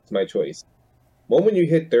not, it's my choice. Moment you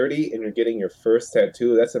hit 30 and you're getting your first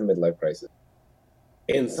tattoo, that's a midlife crisis.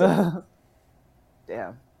 Insane.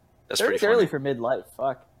 Damn. That's 30's pretty early funny. for midlife.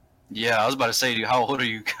 Fuck. Yeah, I was about to say, dude, how old are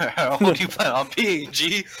you? How old do you plan on being,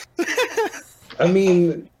 G? I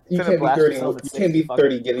mean, you Finna can't be blast 30. yourself You at can't be 60, fuck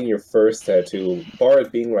 30 it. getting your first tattoo. Bar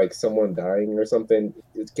it being like someone dying or something.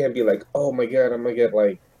 It can't be like, oh my god, I'm gonna get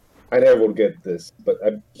like, I never will get this. But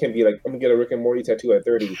I can't be like, I'm gonna get a Rick and Morty tattoo at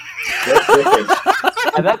 30. That's different.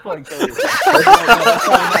 At that point, Cody.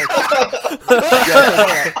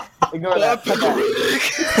 Ignore that. Cut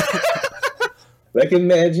that. Like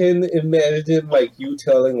imagine like you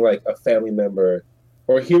telling like a family member,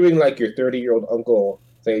 or hearing like your 30-year-old uncle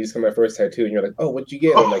saying, "You just got my first tattoo," and you're like, "Oh, what'd you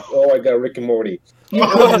get?" I'm like, "Oh, I got Rick and Morty." He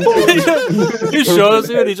shows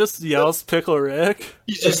you and he just yells Pickle Rick.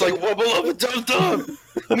 He's just like, wubble up a dum dum.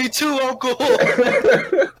 Me too, Uncle.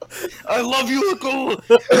 I love you, Uncle.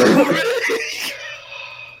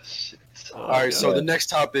 Alright, so yeah. the next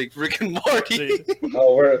topic, Rick and Morty.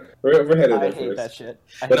 Oh, we're headed I there hate first. that shit.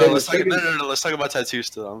 I But hate then Let's the second- let's talk about tattoos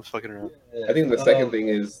still. I'm fucking around. I think the second thing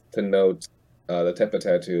is to note the type of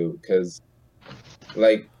tattoo, because,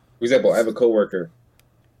 like, for example, I have a coworker,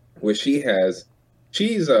 where she's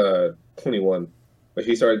 21, but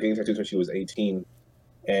she started getting tattoos when she was 18,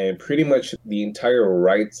 and pretty much the entire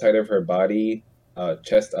right side of her body,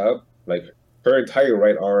 chest up, like her entire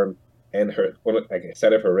right arm and her like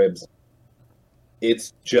side of her ribs,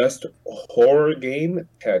 it's just horror game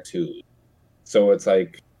tattoos. So it's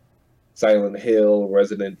like Silent Hill,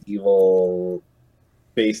 Resident Evil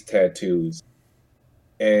face tattoos.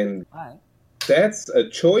 And Alright. that's a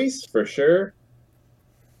choice for sure.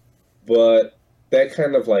 But that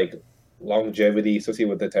kind of like longevity associated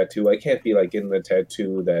with the tattoo, I can't be like getting the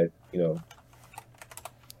tattoo that,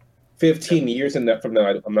 15 years from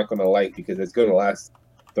now I'm not going to like, because it's going to last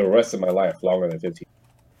the rest of my life longer than 15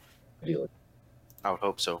 ideally. I would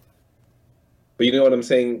hope so. But you know what I'm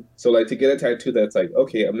saying? So, like, to get a tattoo that's like,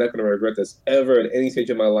 okay, I'm not going to regret this ever at any stage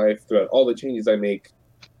of my life, throughout all the changes I make,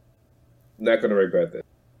 not going to regret this.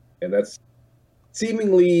 And that's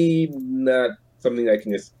seemingly not something I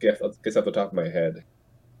can just guess off the top of my head.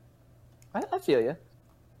 I feel you.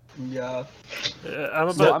 Yeah.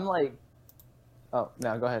 I'm So about. I'm like, oh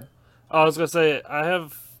no, go ahead. I was gonna say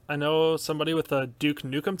I know somebody with a Duke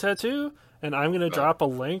Nukem tattoo, and I'm gonna drop a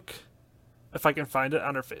link if I can find it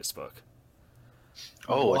on her Facebook.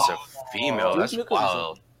 Oh, it's a female. That's Duke Nukem is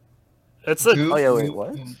wild. It's a Duke Oh, yeah, wait,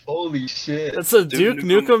 what? Nukem. Holy shit. Duke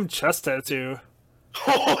Nukem chest tattoo.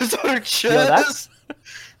 Oh, it's on her Yo, that's- chest.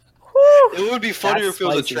 It would be funnier That's if it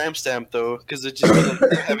was a spicy. tramp stamp though, because it just be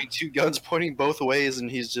like having two guns pointing both ways, and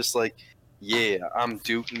he's just like, "Yeah, I'm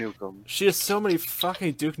Duke Nukem." She has so many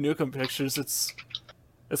fucking Duke Nukem pictures. It's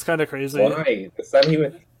kind of crazy. Why? It's not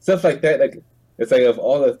even stuff like that. Like it's like of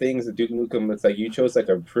all the things that Duke Nukem, it's like you chose like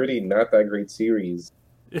a pretty not that great series.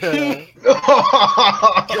 Yeah.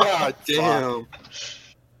 God damn.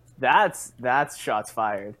 That's shots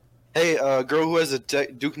fired. Hey, girl who has a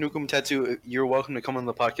Duke Nukem tattoo, you're welcome to come on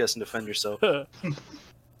the podcast and defend yourself.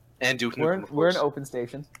 And Duke Nukem. We're an open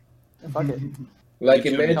station. Fuck it. Like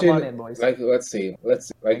You imagine, come on in, boys. like let's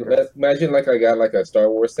imagine like I got like a Star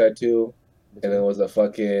Wars tattoo, and it was a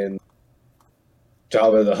fucking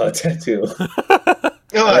Jabba the Hutt tattoo.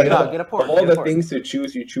 God, No, get a port. Of all get a the port. things to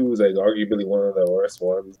choose, you choose like arguably one of the worst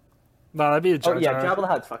ones. No, that'd be a Jar Oh Jar. yeah, Jabba the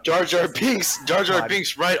Hutt's fucking. Jar Jar Binks. Jar Jar God.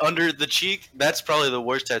 Binks right under the cheek. That's probably the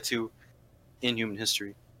worst tattoo in human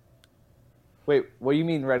history. Wait, what do you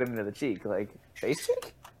mean right under the cheek? Like face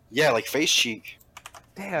cheek? Yeah, like face cheek.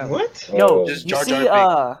 Damn. What? Yo, Oh. Just you Jar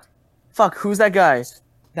Jar see, fuck, who's that guy?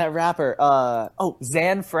 That rapper. Oh,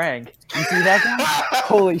 Zan Frank. You see that guy?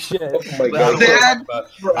 Holy shit. Oh my I god! don't wanna Zan talk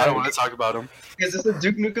about- I don't want to talk about him. Is this a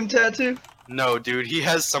Duke Nukem tattoo? No, dude, he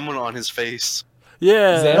has someone on his face.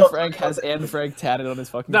 Yeah. Zan Frank has Anne Frank tatted on his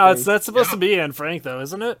fucking No, face. that's supposed to be Anne Frank though,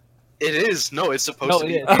 isn't it? It is. No, it's supposed No, to it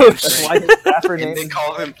be. is. Oh, That's why his rapper And name they is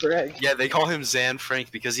call him. Frank. Yeah, they call him Zan Frank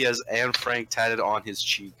because he has Anne Frank tatted on his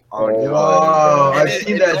cheek. Oh, On Wow, And I've it-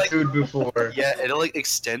 seen it, that like- dude before. Yeah, it like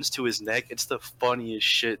extends to his neck. It's the funniest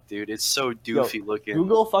shit, dude. It's so doofy looking.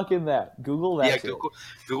 Google fucking that. Google that. yeah, shit.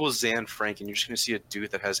 Google Zan Frank, and you're just gonna see a dude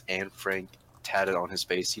that has Anne Frank tatted on his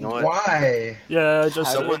face. You know what? Why? Yeah,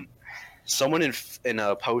 just Someone in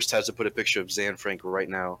a post has to put a picture of Zan Frank right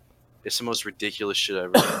now. It's the most ridiculous shit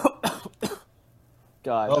ever.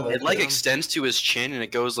 God. Oh, It like Yeah. extends to his chin, and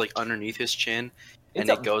it goes like underneath his chin, and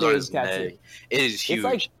It's it a goes on big his tattoo. neck. It is huge. It's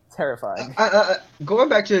like terrifying. Going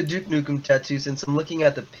back to the Duke Nukem tattoo, since I'm looking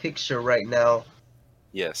at the picture right now,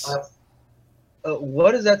 Yes.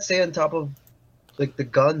 what does that say on top of, like, the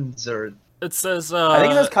guns or? it says I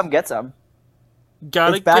think it says "come get some."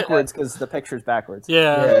 gotta It's backwards because the picture's backwards.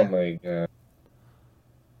 Yeah. Oh my god!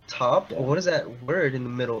 Top? Yeah. What is that word in the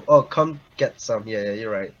middle? Oh, come get some. Yeah,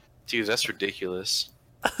 you're right. Dude, that's ridiculous.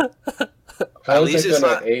 How At is least it it's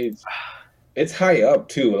gonna not- age? It's high up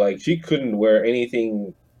too. Like she couldn't wear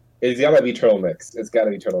anything. It's gotta be turtlenecks. It's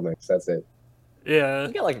gotta be turtlenecks. That's it. Yeah.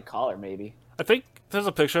 You get like a collar, maybe. I think there's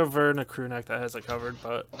a picture of her in a crew neck that has it covered,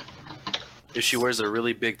 but If she wears a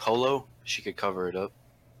really big polo, she could cover it up.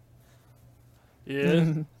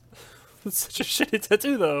 yeah. It's such a shitty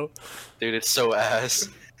tattoo though. Dude, it's so ass.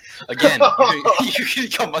 Again, you can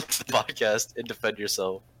come onto the podcast and defend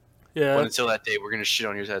yourself. But Yeah. until that day, we're gonna shit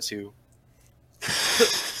on your tattoo.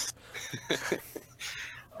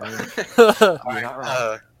 You're not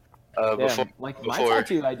wrong. Before, Damn, like my before-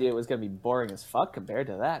 tattoo idea was gonna be boring as fuck compared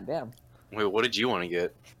to that. Damn. wait, what did you want to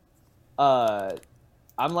get?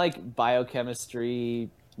 I'm like biochemistry,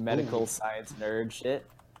 medical science nerd shit.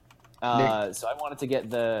 So I wanted to get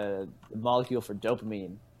the molecule for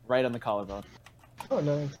dopamine right on the collarbone. Oh,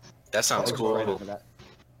 nice. That sounds Right cool. under that.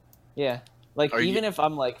 Yeah. Like, Are you- even if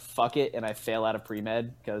I'm like, fuck it, and I fail out of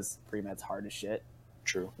pre-med, because pre-med's hard as shit,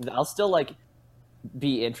 True. I'll still like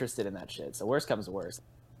be interested in that shit. So worst comes to worst.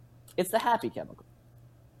 It's the happy chemical.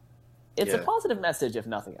 It's a Yeah. positive message, if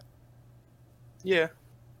nothing else. Yeah,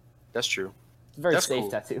 that's true. It's a very That's safe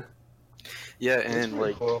cool. tattoo. Yeah, That's and pretty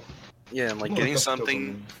like, cool. yeah, and like More getting like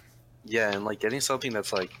something. dopamine. Yeah, and like getting something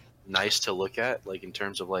that's like nice to look at, like in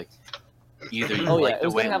terms of like either you Oh like yeah, it the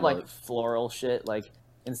was way gonna have it like looks. floral shit. Like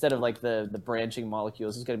instead of like the branching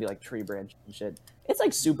molecules, it's gonna be like tree branching and shit. It's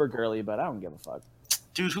like super girly, but I don't give a fuck.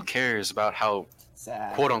 Dude, who cares about how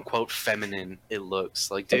Sad. quote unquote feminine it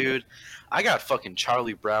looks? Like, dude, I got fucking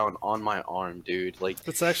Charlie Brown on my arm, dude. Like,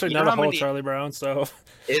 It's actually You not know a how whole many- Charlie Brown, so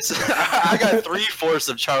it's I got 3/4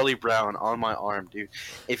 of Charlie Brown on my arm, dude.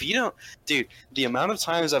 If you don't, dude, the amount of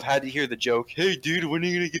times I've had to hear the joke, "Hey, dude, when are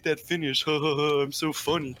you gonna get that finish? I'm so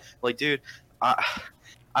funny." Like, dude, I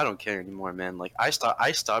don't care anymore, man. Like, I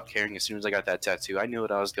stopped caring as soon as I got that tattoo. I knew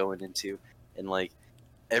what I was going into, and like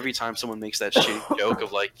every time someone makes that shitty joke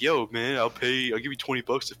of like, "Yo, man, I'll give you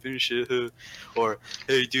 $20 to finish it," or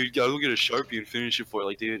 "Hey, dude, I'll go get a Sharpie and finish it for it."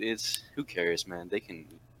 Like, dude, it's who cares, man?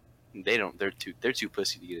 They're too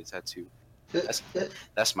pussy to get a tattoo.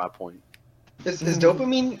 That's my point. Is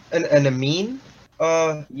dopamine an amine?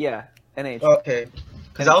 Yeah. NH. Okay.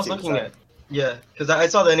 Because I was NH2, looking sorry. at, yeah, because I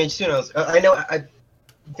saw the NH2 and I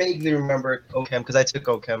vaguely remember OChem because I took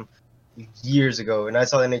OChem years ago and I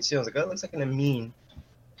saw the NH2 and I was like, oh, it looks like an amine.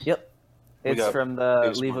 Yep. We It's got from the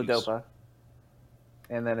big smarties. levodopa.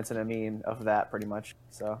 and then it's an amine of that pretty much.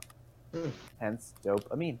 So, Hmm. hence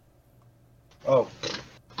dopamine. Oh.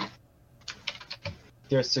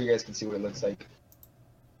 Here, so you guys can see what it looks like.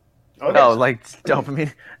 Okay. Oh, like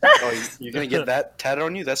dopamine. Oh, you're gonna get that tatted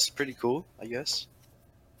on you? That's pretty cool, I guess.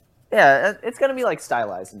 Yeah, it's gonna be like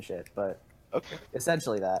stylized and shit, but Okay.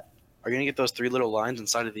 essentially that. Are you gonna get those 3 little lines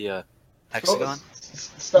inside of the Oh, hexagon?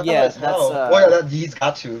 stuff Yeah, as hell. that's, Oh yeah, he's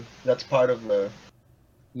got to. That's part of the.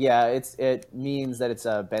 Yeah, it means that it's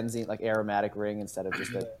a benzene like aromatic ring instead of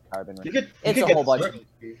just a carbon ring. You could. It's you a could whole get bunch the of-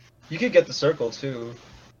 circle. You could get the circle too,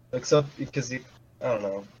 like some because I don't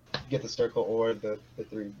know. Get the circle or the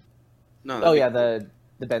 3. No. Oh yeah, the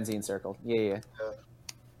benzene circle. Yeah.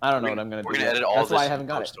 I don't know what I'm gonna do. We're gonna yet. edit all That's this. why I in haven't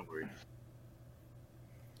got post, it. Don't worry.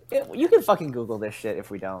 You can fucking Google this shit if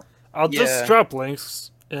we don't. I'll just Yeah. drop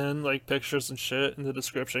links and like pictures and shit in the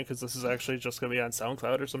description because this is actually just gonna be on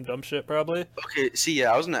SoundCloud or some dumb shit probably. Okay. See,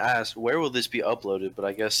 yeah, I was gonna ask where will this be uploaded, but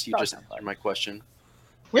I guess you Probably just SoundCloud. answered my question.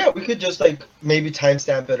 Yeah, we could just like maybe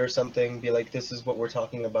timestamp it or something. Be like, this is what we're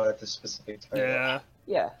talking about at this specific time. Yeah.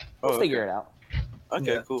 Yeah, Oh, we'll figure it out.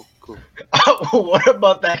 Okay. Yeah. Cool. What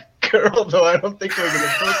about that girl though? I don't think we're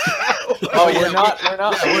gonna post that. Oh, we're yeah, not. We're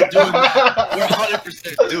not. Yeah, we're doing that. We're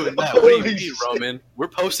 100% doing that. What do you Holy mean, shit. Roman? We're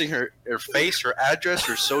posting her face, her address,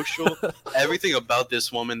 her social, everything about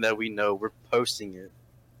this woman that we know. We're posting it.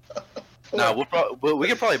 Nah, we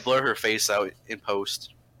can probably blur her face out in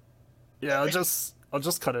post. Yeah, I'll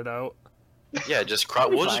just cut it out. Yeah, just crop.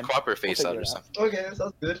 We'll be We'll just fine. crop her face We'll out or figure it out. something. Okay, that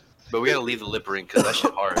sounds good. But we gotta leave the lip ring because that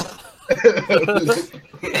shit hard.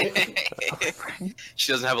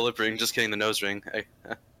 She doesn't have a lip ring. Just kidding. The nose ring.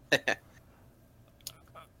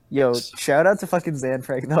 Yo, shout out to fucking Zan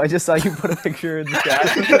Frank. though. I just saw you put a picture in the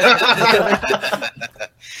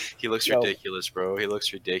chat. He looks Yo. ridiculous, bro. He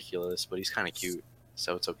looks ridiculous, but he's kind of cute,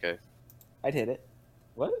 so it's okay. I'd hit it.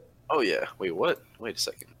 What? Oh yeah. Wait, what? Wait a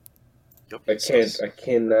second. Yup, I it says-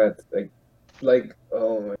 cannot,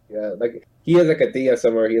 oh my god. Like, he has like a Dia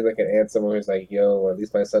somewhere, he has like an aunt somewhere who's like, yo, at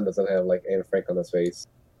least my son doesn't have like Anne Frank on his face.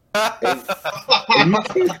 And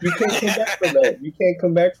you can't come back from that. You can't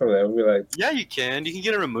come back from that. We're like, Yeah, you can. You can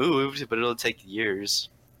get it removed, but it'll take years.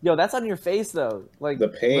 Yo, that's on your face though. Like The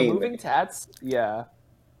pain. removing tats. Yeah,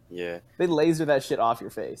 Yeah. they laser that shit off your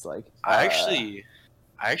face. Like I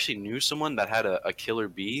actually knew someone that had a killer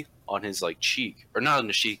bee on his like cheek, or not on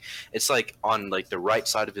the cheek. It's like on like the right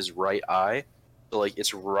side of his right eye. So like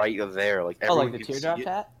it's right there. Like oh, everyone like the can see teardrop it.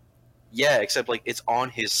 tat. Yeah, except like it's on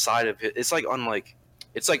his side of it. It's like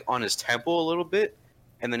on his temple a little bit,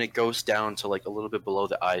 and then it goes down to like a little bit below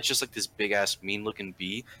the eye. It's just like this big ass mean looking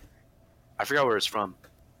bee. I forgot where it's from,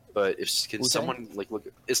 but if can Wu-Tang? someone like look,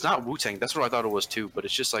 it's not Wu Tang. That's what I thought it was too. But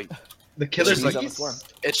it's just like The killer It's just like- bees?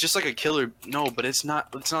 it's just like a killer. No, but it's not.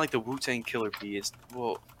 It's not like the Wu Tang killer bee. It's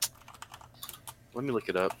well. Let me look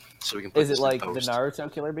it up so we can. Put Is this it in like the post.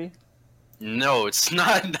 Naruto killer bee? No, it's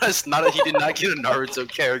not. That's not. He did not get a Naruto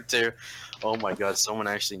character. Oh my god, someone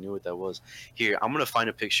actually knew what that was. Here, I'm gonna find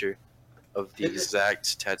a picture of the Is it-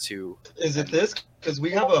 exact tattoo. Is it this? Because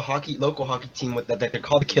we have a local hockey team with that. They're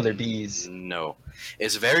called the Killer Bees. No,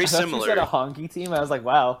 it's very I thought you said a similar. honky team. I was like,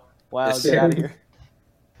 wow, It's- get out of here.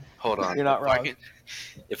 Hold on, You're not if I wrong.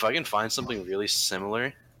 if I can find something really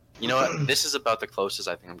similar, you know what? This is about the closest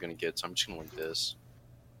I think I'm gonna get. So I'm just gonna link this.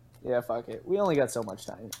 Yeah, fuck it. We only got so much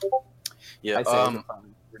time. Yeah. I'd say we're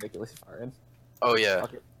probably ridiculously far in. Oh yeah.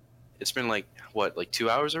 Fuck it. It's been like what, like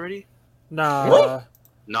 2 hours already? Nah. What?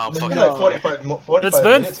 No, I'm Maybe fucking. like 45 It's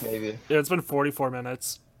been- minutes, maybe. Yeah, it's been 44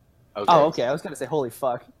 minutes. Okay. Oh, okay. I was gonna say, holy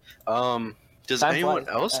fuck. Does Time anyone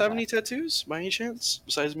flies. else have any tattoos by any chance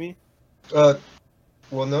besides me?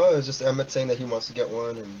 Well, no, it's just Emmett saying that he wants to get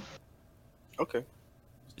one, and Okay.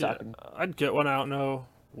 Yeah, Talking. I'd get one. I don't know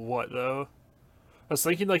what though. I was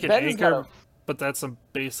thinking like an Ben's got anchor, but that's some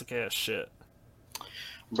basic ass shit.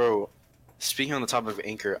 Bro, speaking on the topic of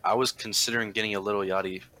Anchor, I was considering getting a Little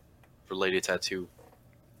Yachty related tattoo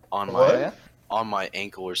on What? Oh, yeah? on my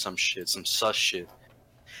ankle or some shit, some sus shit.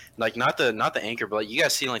 Like not the anchor, but like you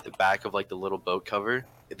guys see like the back of like the little boat cover.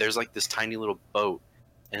 There's like this tiny little boat,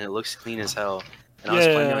 and it looks clean as hell. And I was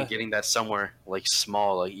planning Yeah. on getting that somewhere like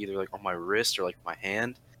small, like either like on my wrist or like my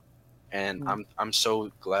hand. And Hmm. I'm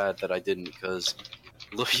so glad that I didn't because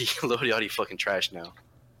Lil Yachty fucking trash now.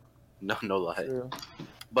 No lie. True.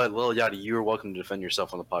 But Lil Yachty, you are welcome to defend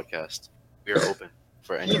yourself on the podcast. We are open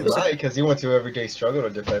for any. he's right because he went to everyday struggle to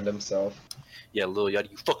defend himself. Yeah, Lil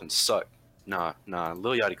Yachty, you fucking suck. Nah,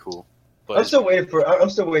 Lil Yachty cool. But I'm still waiting for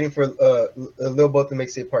Lil Boat to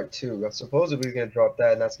Mixtape Part 2. Supposedly he's gonna drop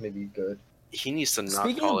that, and that's maybe good. he needs to not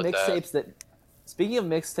Speaking call of it that.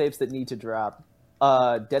 mixtapes that need to drop,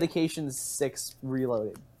 Dedication 6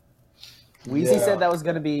 Reloaded. Weezy said that was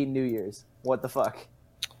gonna be New Year's. What the fuck?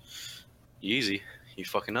 Easy. You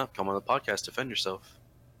fucking up. Come on the podcast. Defend yourself.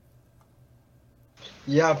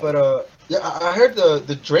 Yeah, but yeah, I heard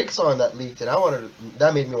the Drake song that leaked, and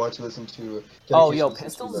that made me want to listen to. Oh, yo, Dedication to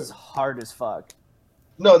Pistols the- is hard as fuck.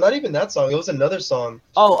 No, not even that song. It was another song.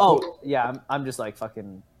 Oh, yeah. I'm just like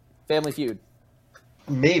fucking Family Feud.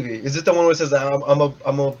 Maybe is it the one where it says that I'm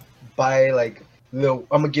gonna buy like I'm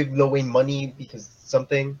gonna give Lil Wayne money because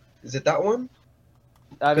something? Is it that one?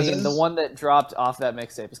 I 'Cause mean, this the is- one that dropped off that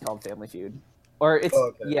mixtape is called Family Feud, or it's Oh,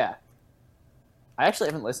 okay. yeah. I actually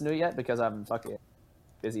haven't listened to it yet because I'm fucking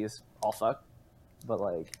busy as all fuck. But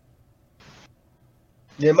like,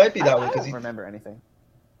 Yeah, it might be I that one because don't remember anything.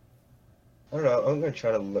 I don't know. I'm gonna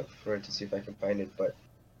try to look for it to see if I can find it, but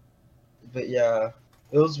yeah,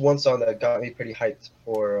 it was one song that got me pretty hyped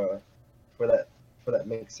for that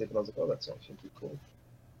mixtape, and I was like, oh, that song should be cool.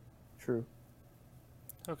 True.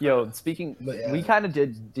 Okay. Yo, speaking, But yeah. we kind of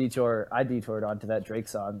did detour. I detoured onto that Drake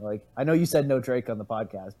song. Like, I know you said no Drake on the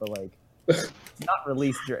podcast, but like, it's not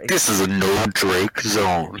released Drake. This is a no Drake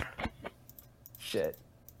zone. Shit.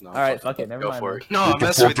 No, All right, fuck it. Never Go mind. for man. it. No, What I'm the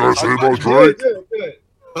messing fuck with you. did I say I'm about fucking- Drake? Good, good.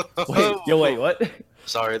 Wait, yo, wait, what?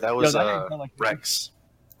 Sorry, that was that didn't sound like Rex.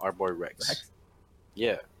 Our boy Rex. Rex?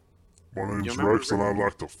 Yeah. My You name's remember Rex and I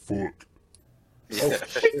like to fuck. Yeah.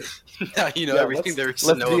 Now you know Yeah, everything there is to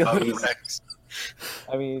let's know be about honest. Rex.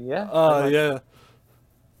 I mean, yeah. Yeah.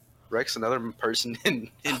 Rex, another person in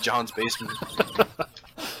John's basement.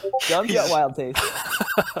 John's got wild taste.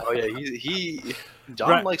 Oh yeah, he John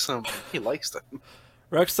Right. likes them. He likes them.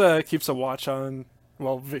 Rex keeps a watch on,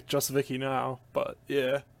 well, just Vicky now, but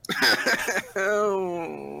yeah.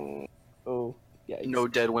 Oh. Oh, yeah. No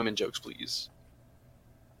dead women jokes, please.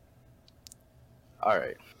 All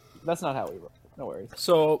right. That's not how we roll. No worries.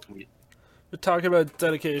 So, we're talking about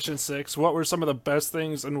Dedication 6. What were some of the best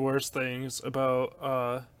things and worst things about,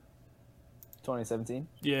 2017.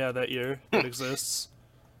 yeah, that year that exists?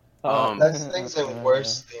 Best things and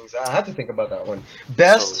worst things. I have to think about that one.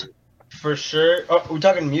 Best So, for sure. Oh, we're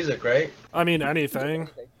talking music, right? I mean, anything.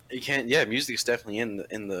 you can't. Yeah, music's definitely in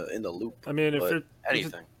the loop. I mean, if But you're if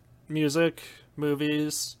anything. music,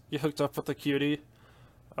 movies, you hooked up with a cutie.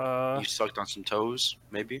 You sucked on some toes,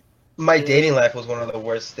 maybe. My dating life was one of the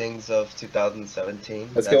worst things of 2017.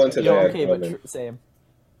 Let's That's go into Yo, that. okay, but Roman. same.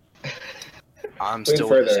 I'm Going still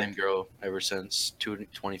with the further. same girl ever since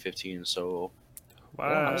 2015. So Wow.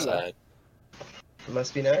 I'm sad. It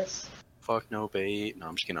must be nice. Fuck no, babe. No,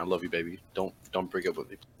 I'm just kidding. I love you, baby. Don't break up with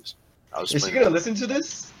me, please. I was Is she playing- gonna listen to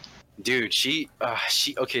this? Dude, she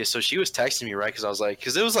okay, so she was texting me, right? Because I was like,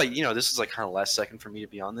 because it was like, this is like kind of last second for me to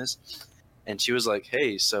be on this, and she was like,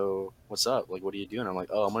 hey, so what's up? Like, what are you doing? I'm like,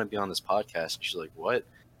 oh, I'm gonna be on this podcast. And she's like, what?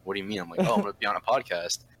 What do you mean? I'm like, oh, I'm gonna be on a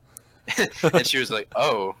podcast. And she was like,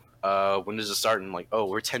 oh, when does it start? And I'm like, oh,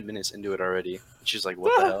 we're 10 minutes into it already. And she's like,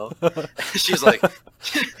 what the hell?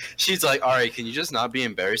 she's like, all right, can you just not be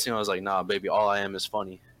embarrassing? I was like, nah, baby, all I am is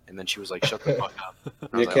funny. And then she was like, shut the fuck up. And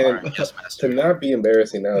I was You like, can't- all right, yes, master. To not be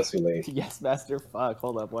embarrassing now is too late. Yes, master. Fuck.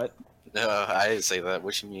 Hold up. What? No, I didn't say that.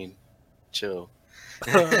 What you mean? Chill.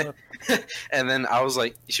 And then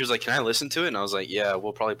she was like, can I listen to it? And I was like, yeah,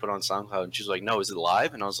 we'll probably put it on SoundCloud. And she was like, no, is it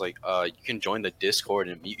live? And I was like, you can join the Discord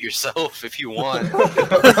and mute yourself if you want.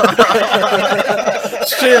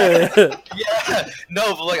 Shit. Yeah,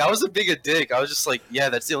 no, but like I was a big dick. I was just like, yeah,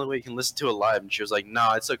 that's the only way you can listen to it live. And she was like,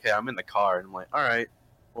 nah, it's okay. I'm in the car. And I'm like, all right,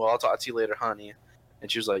 well, I'll talk to you later, honey.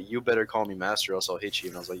 And she was like, you better call me master, or else I'll hit you.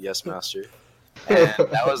 And I was like, yes, master. And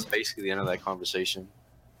that was basically the end of that conversation.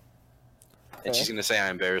 And Okay. she's gonna say I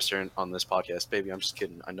embarrassed her on this podcast, baby. I'm just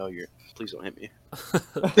kidding. I know you're. Please don't hit me.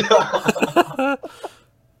 Yeah.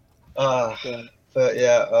 But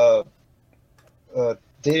yeah,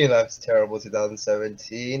 dating life is terrible.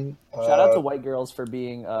 2017. Shout out to white girls for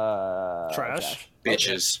being Trash.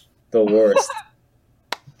 Bitches. The worst.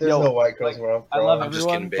 There's Yo, no white girls where I'm I from. love I'm just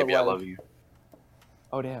everyone, kidding, baby. but, I like- love you.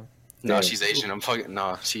 Oh damn. No, Damn. she's Asian. I'm fucking.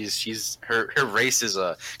 No, she's her race is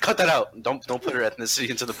Cut that out. Don't put her ethnicity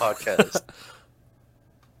into the podcast.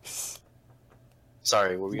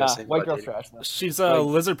 Sorry, what were we Nah, gonna say? white about girls dating? trash. though. She's a Like,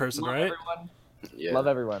 lizard person, Love right? everyone. Yeah. Love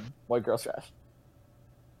everyone. White girls trash.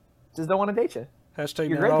 Just don't want to date you. Hashtag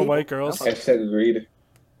You're not great all people. white girls. No. Hashtag agreed.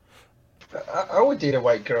 I would date a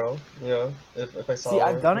white girl. You know, if I saw. See, her.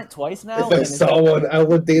 I've done it twice now. If and I it's saw one, I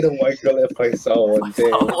would date a white girl if I saw one.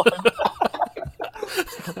 Damn.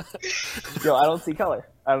 Yo, I don't see color.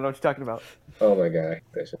 I don't know what you're talking about. Oh my god.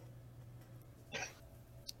 That shit.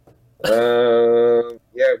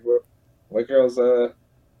 Yeah, bro. White girls,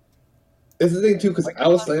 it's the thing too, because I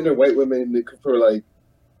was slander white women for like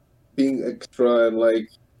being extra and like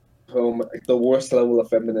The worst level of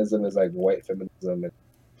feminism is like white feminism and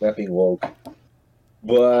not being woke.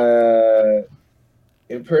 But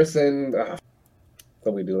in person,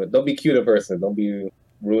 don't be doing it. Don't be cute in person. Don't be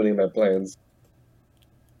ruining my plans.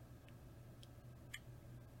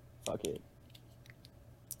 Fuck it.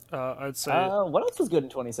 I'd say What else was good in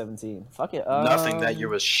 2017? Fuck it. Nothing that year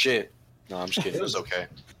was shit. No, I'm just kidding. It was okay.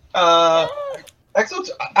 EXO.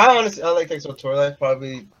 I honestly like EXO Tour Life.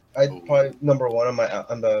 Probably number one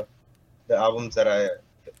on the albums that I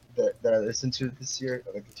listened to this year,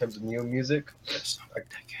 like in terms of new music. Like,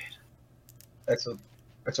 EXO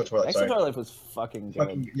Tour Life. EXO Sorry. Tour Life was fucking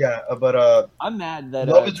good. But I'm mad that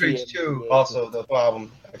Love is Rage TMZ 2 also the full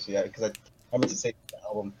album. Actually, yeah, because I meant to say the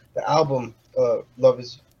album. The album, Love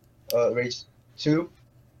is Rage 2.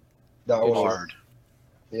 That one was Hard.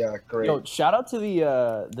 yeah great. Yo, shout out to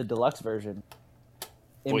the deluxe version.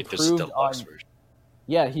 Wait, this is Improved deluxe on. version.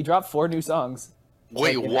 Yeah, he dropped 4 new songs.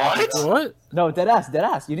 Wait, Like, what? what? No,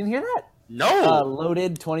 deadass. You didn't hear that? No.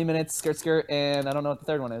 Loaded, 20 minutes, skirt, and I don't know what the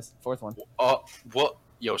third one is. Fourth one. What?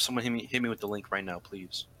 Yo, someone hit me with the link right now,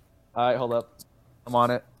 please. All right, hold up. I'm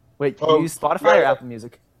on it. Wait, Oh, you use Spotify or yeah. Apple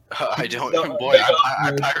Music? I don't. No, Boy, no,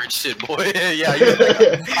 I no. pirate shit, boy. Yeah.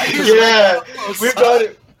 Yeah, we've got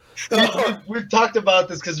it. Oh, We've talked about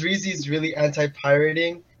this because Reezy's really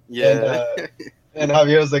anti-pirating, yeah. and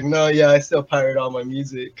Javier was like, "No, yeah, I still pirate all my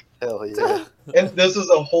music." Hell yeah. And this was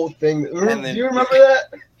a whole thing. And then- Do you remember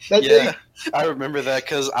that? That Yeah, thing? I remember that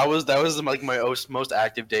because that was like my most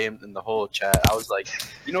active day in the whole chat. I was like,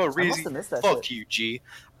 you know what, I must Reezy, have missed that fuck shit. you, G.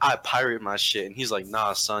 I pirate my shit, and he's like,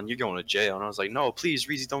 nah, son, you're going to jail. And I was like, no, please,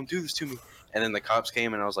 Reezy, don't do this to me. And then the cops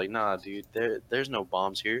came, and I was like, nah, dude, there's no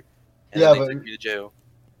bombs here. And Yeah, then they but- took me to jail.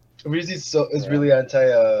 Reezy is really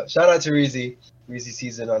anti. Shout out to Reezy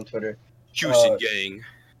Season on Twitter. Houston gang.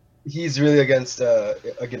 He's really against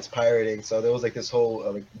pirating. So there was like this whole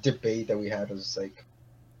like debate that we had. It was just like.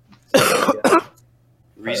 Yeah.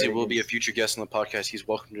 Reezy will be a future guest on the podcast. He's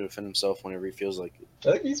welcome to defend himself whenever he feels like it.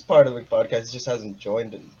 I think he's part of the podcast. He just hasn't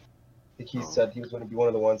joined. And I think he Oh. said he was going to be one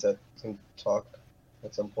of the ones that can talk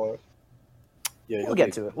at some point. Yeah, We'll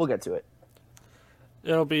get to it. We'll get to it.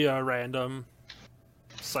 It'll be a random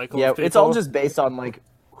cycle. Yeah, of it's all people. just based on like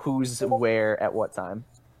who's where at what time.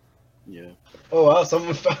 Yeah. Oh wow!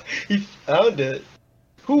 He found it.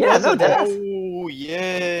 Who Yeah, was no, it? deadass. Oh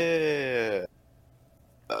yeah.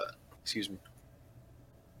 Excuse me.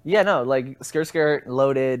 Yeah, no, like skirt,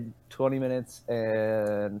 loaded, 20 minutes,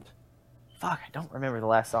 and fuck, I don't remember the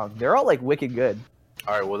last song. They're all like wicked good.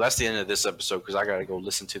 All right, well that's the end of this episode because I gotta go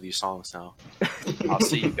listen to these songs now. I'll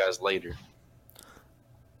see you guys later.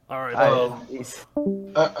 All right. Oh. Peace.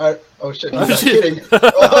 Oh shit! He's Oh, not shit. kidding.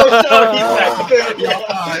 Oh no! He's Y'all not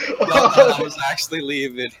thought kidding. I was actually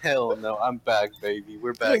leaving. Hell no, I'm back, baby.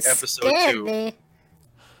 We're back. You Episode scared 2. me.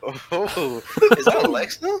 Oh, is that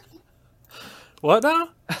Alexa? What now?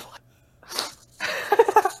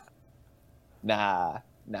 Nah.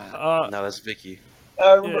 No, that's Vicky.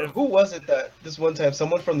 I remember Yeah. who was it that this one time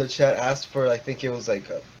someone from the chat asked for I think it was like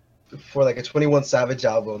a 21 Savage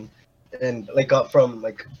album, and like got from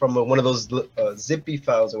one of those zippy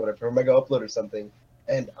files or whatever, or Mega Upload or something.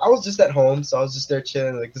 And I was just at home, so I was just there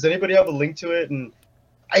chilling. Like, does anybody have a link to it? And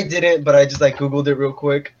I didn't, but I just like Googled it real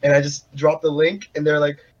quick, and I just dropped the link, and they're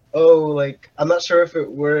like, "Oh, like I'm not sure if it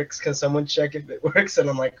works. Can someone check if it works?" And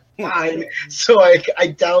I'm like, "Fine." So I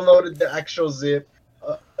downloaded the actual zip,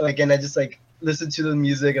 and I just like listened to the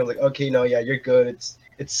music. I was like, "Okay, no, yeah, you're good. It's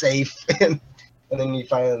safe." And then he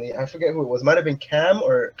finally, I forget who it was. Might have been Cam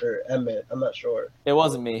or Emmett. I'm not sure. It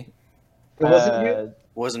wasn't me. It wasn't you.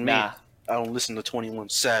 Wasn't me. Nah. I don't listen to 21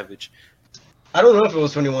 Savage. I don't know if it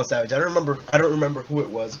was 21 Savage. I don't remember who it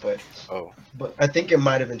was, but Oh, I think it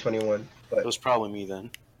might have been 21. it But was probably me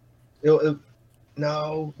then.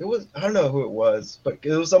 no, it was. I don't know who it was, but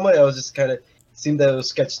it was somebody that was just kind of seemed that it was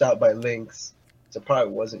sketched out by links. So it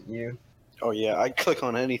probably wasn't you. Oh yeah, I click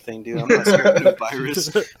on anything, dude. I'm not scared of the virus.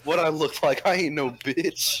 What I look like, I ain't no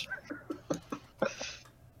bitch.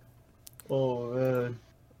 Oh man.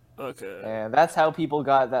 Okay. And that's how people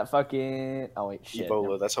got that fucking. Oh wait, shit.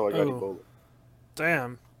 Ebola. That's how I got Oh. Ebola.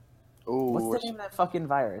 Damn. Ooh, What's the name of that fucking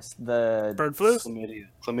virus? The Bird flu?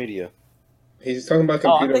 Chlamydia. He's talking about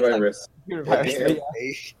Oh, I'm computer thinking, like, virus. computer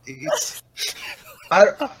virus. Yeah.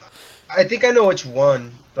 but yeah. I think I know which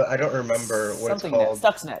one, but I don't remember what Something it's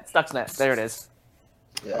called. net. Stuxnet. There it is.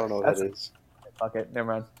 I Yeah. don't know what that That's- is. Fuck it.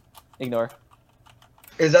 Never mind. Ignore.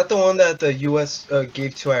 Is that the one that the U.S.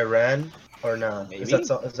 Gave to Iran, or not? Maybe. Is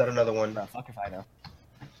that another one? Bro, fuck if I know.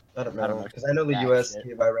 I don't I don't know know. because I know the Ah, U.S. shit.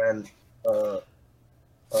 gave Iran, what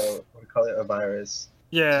do you call it, a virus.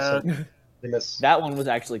 Yeah. They missed. That one was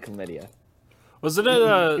actually chlamydia. Wasn't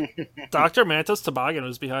it Dr. Mantis Toboggan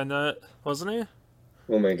was behind that, wasn't he?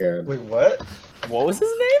 Oh my god. Wait, what? What was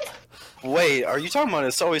his name? Wait, are you talking about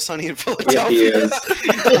It's Always Sunny in Yeah, Philadelphia? he is.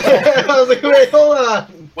 I was like, wait, hold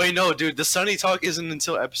on. Wait, no, dude. The Sunny talk isn't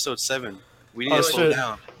until episode 7. We need Oh, to slow shit.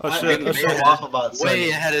 down. Oh I shit! could Oh, go shit. off about Way Sunny.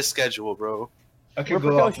 ahead of schedule, bro. I could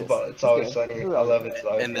We're go off precocious. about It's Always It's Sunny. good. I love It's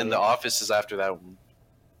Always And then Sunny. The Office is after that one.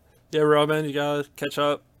 Yeah, Roman, you gotta catch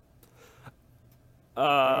up.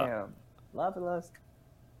 Damn. Love it, love.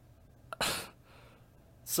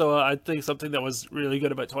 So I think something that was really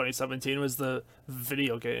good about 2017 was the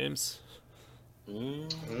video games.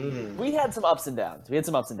 Mm. We had some ups and downs.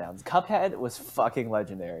 Cuphead was fucking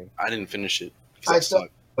legendary. I didn't finish it. 'cause I that still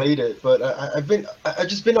sucked. played it, but I've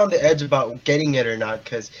just been on the edge about getting it or not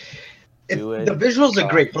because Do it. the visuals are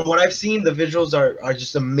great. From what I've seen, the visuals are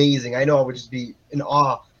just amazing. I know I would just be in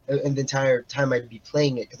awe and the entire time I'd be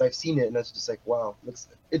playing it because I've seen it and it's just like wow, it's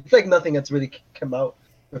like nothing that's really come out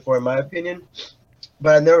before in my opinion.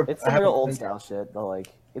 But It's I some haven't real old played- style shit, but like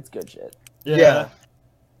it's good shit. Yeah.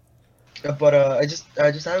 But I just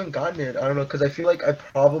haven't gotten it. I don't know because I feel like I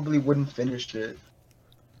probably wouldn't finish it.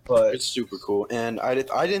 But It's super cool, and I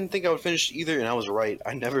didn't think I would finish it either, and I was right.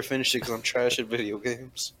 I never finished it because I'm trash at video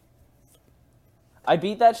games. I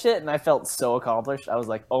beat that shit and I felt so accomplished. I was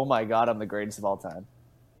like, oh my god, I'm the greatest of all time.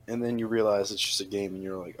 And then you realize it's just a game, and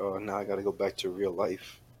you're like, oh, now I gotta go back to real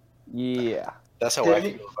life. Yeah. That's how Did I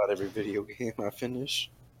any- feel about every video game I finish.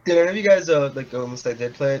 did any of you guys like almost I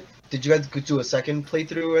did play it? Did you guys go do a second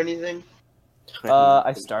playthrough or anything?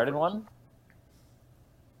 I started one.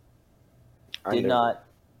 I Did never-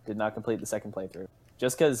 not complete the second playthrough.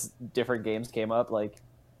 Just because different games came up. Like,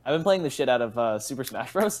 I've been playing the shit out of Super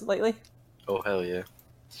Smash Bros. Lately. Oh hell yeah!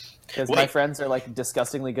 Because my Wait. friends are like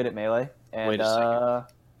disgustingly good at Melee. And Wait a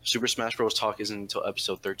second. Super Smash Bros. Talk isn't until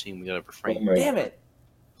episode 13. We gotta Oh refrain. my damn god. it.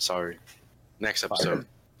 Sorry. Next Fine. episode.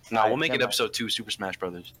 No, Alright, we'll make it never mind. episode 2. Super Smash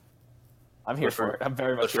Brothers. I'm here But for- for it. I'm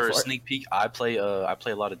very But much for here a for it. sneak peek, I play a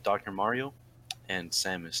lot of Dr. Mario and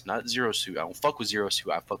Samus. Not Zero Suit. I don't fuck with Zero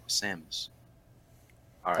Suit. I fuck with Samus.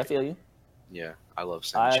 All I right. feel you. Yeah, I love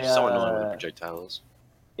Samus. I, She's so annoying with the uh, projectiles.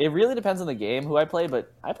 It really depends on the game who I play,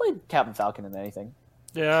 but I played Captain Falcon in anything.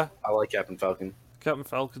 Yeah, I like Captain Falcon. Captain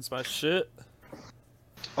Falcon's my shit.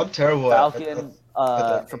 I'm terrible Falcon.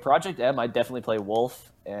 that For game. Project M, I definitely play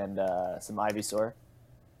Wolf and some Ivysaur.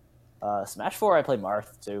 Smash 4, I play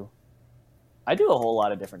Marth too. I do a whole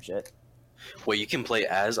lot of different shit. Wait, you can play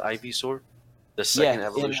as Ivysaur? The second in,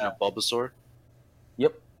 evolution of Bulbasaur?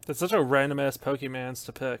 Yep. That's such a random ass Pokemons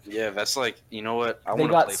to pick. Yeah, that's like, you know what? I They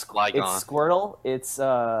want to got play Flygon. it's Squirtle,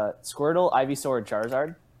 Squirtle, Ivysaur, and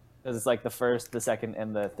Charizard. Because it's like the first, the second,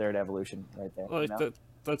 and the third evolution right there. Like you know?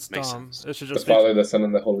 that's Makes dumb. sense. It should The just be Father, the Son,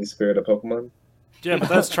 and the Holy Spirit of Pokemon. yeah, but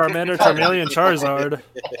that's Charmander, Charmeleon, Charizard.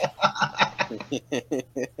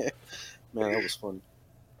 Man, that was fun.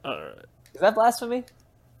 Alright. Is that blasphemy?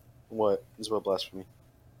 What? Is what blasphemy?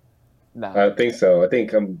 No. I think so. I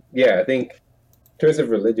think I think in terms of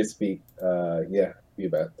religious speak, yeah, be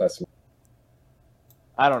about that's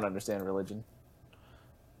I don't understand religion.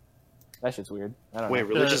 That shit's weird. I don't Wait, know.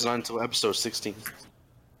 religion's not until episode 16.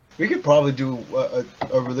 We could probably do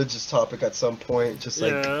a religious topic at some point, just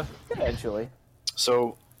like Yeah. Eventually.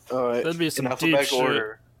 So, That'd be in some deep alphabetical shit.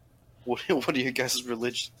 order, what are your guys'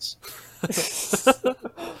 religions? I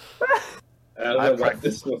don't know about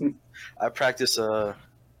this one. I practice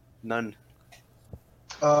none.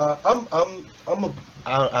 I'm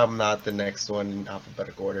not the next one in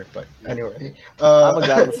alphabetical order, but anyway. I'm a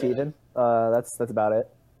god of Eden. That's about it.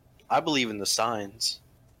 I believe in the signs.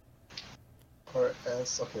 Or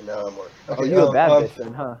S. Okay, now I'm working. Oh, Okay, you a bad bitch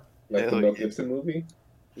then, huh? Like the Hell Mel yeah. Gibson movie.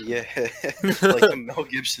 Yeah, like the Mel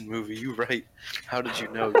Gibson movie. You right? How did you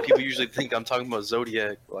know? People usually think I'm talking about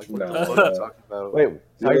Zodiac. Like, what the No. fuck are you talking about? Wait,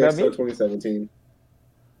 talking about me? 2017.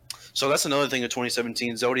 So that's another thing of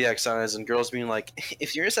 2017: Zodiac signs and girls being like,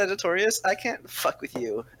 "If you're a Sagittarius, I can't fuck with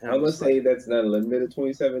you." And I'm gonna just like, say that's not limited to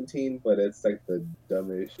 2017, but it's like the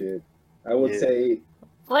dumbest shit. I would Yeah. say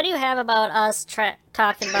What do you have about us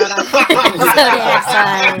talking about our zodiac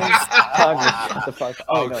signs? What the fuck?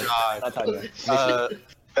 Oh, no, God. not talking about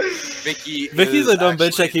Vicky. Vicky's is a dumb bitch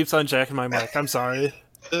actually- that keeps on jacking my mic. I'm sorry.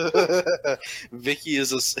 Vicky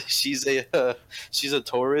is she's a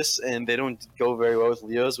Taurus, and they don't go very well with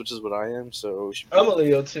Leos, which is what I am. So she- I'm a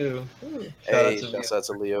Leo too. hey, Shout out shouts out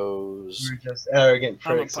to Leos. We're just arrogant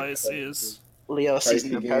I'm a pricks. Pisces. Leo Pisces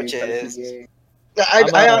game, Pisces game. I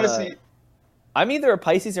I'm, honestly, I'm either a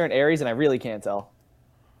Pisces or an Aries, and I really can't tell.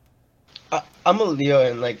 I'm a Leo,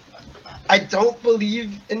 and like, I don't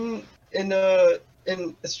believe in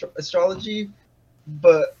astrology,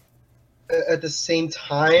 but at the same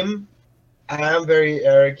time, I am very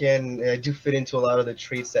arrogant. And I do fit into a lot of the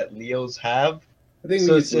traits that Leos have. I think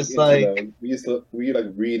So we it's just just look into like- them. We like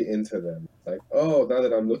read into them. Like, oh, now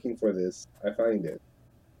that I'm looking for this, I find it.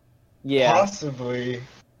 Yeah. Possibly.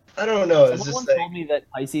 I don't know. It's Someone just once like told me that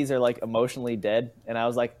Pisces are like emotionally dead, and I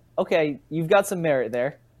was like, okay, you've got some merit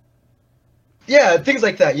there. yeah, things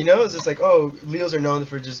like that. You know, it's just like oh, Leos are known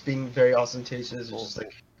for just being very ostentatious. It's just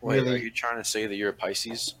like Wait, are really. you trying to say that you're a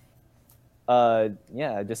Pisces? Yeah,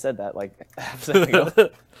 I just said that like half a second ago.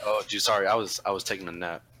 Oh, dude, sorry, I was taking a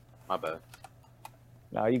nap. My bad.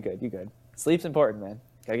 No, you good, you good. Sleep's important, man.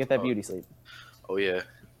 Gotta get that Oh. beauty sleep. Oh yeah.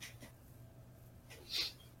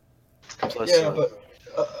 Plus, Yeah, but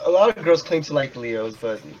a lot of girls claim to like Leos,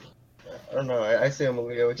 but I don't know. I say I'm a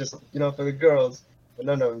Leo, just for the girls, but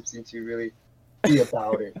none of them seem to really be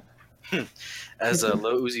about it. as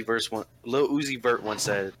Lil Uzi Vert once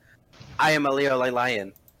said, "I am a Leo like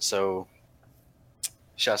lion." So,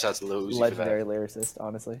 shouts out to Lil Uzi Legendary for lyricist,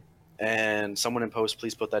 honestly. that. And someone in post,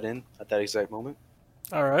 please put that in at that exact moment.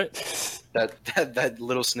 All right. That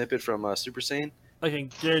little snippet from Super Saiyan. I can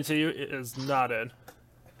guarantee you it is not in.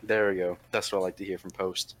 There we go. That's what I like to hear from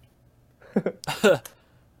post.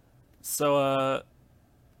 So,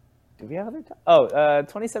 Do we have other?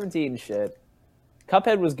 2017 shit.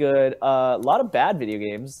 Cuphead was good. A lot of bad video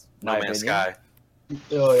games. in No my Man's opinion. Sky.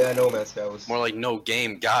 Oh yeah, No Man's Sky was. More like no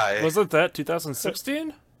game guy. wasn't that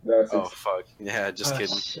 2016? No, Oh fuck. Yeah, just Ah,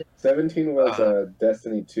 kidding. shit. 17 was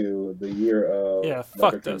Destiny 2, the year of Yeah,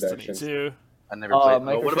 fuck Destiny microtransactions. 2. I never played.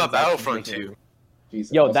 Oh, what about microtransactions Battlefront is 2?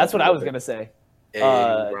 Jesus, Yo, I'll that's what I was support gonna say. Hey,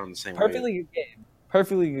 we're on the same wave. Perfectly good game.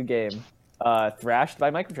 Perfectly good game. Thrashed by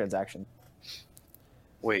microtransaction.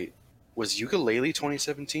 Wait, was Yooka-Laylee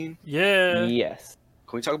 2017? Yeah. Yes.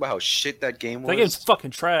 Can we talk about how shit that game was? That game's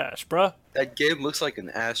fucking trash, bruh. That game looks like an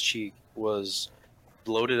ass cheek was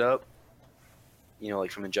bloated up,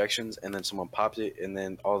 like from injections, and then someone popped it, and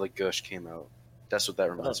then all the gush came out. That's what that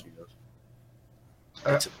reminds me of.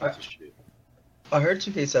 That's a piece of shit. I heard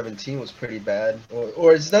 2K17 was pretty bad,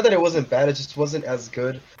 or it's not that it wasn't bad. It just wasn't as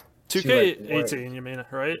good. 2K18, you mean,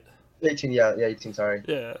 right? 18, yeah, 18. Sorry,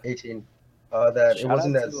 Yeah. 18. That it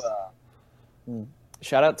wasn't as.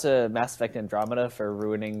 Shout out to Mass Effect Andromeda for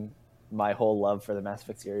ruining my whole love for the Mass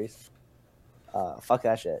Effect series. Fuck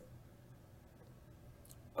that shit.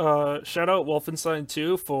 Shout out Wolfenstein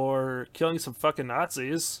 2 for killing some fucking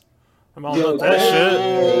Nazis. I'm all Yo, about that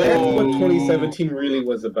shit. That's what 2017 really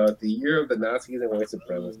was about. The year of the Nazis and white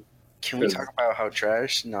supremacists. Can we talk about how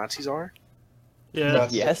trash Nazis are? Yeah.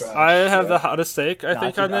 Nazis Yes. trash, I have yeah. the hottest take, I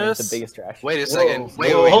think, Nazis on are this. The biggest trash. Wait a Whoa, second.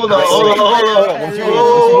 Wait, whoa, wait, hold on, Nazi- hold on, hold on. What's your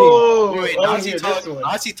Whoa, Wait, I wanna Nazi hear talk. this one.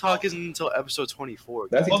 Nazi talk isn't until episode 24.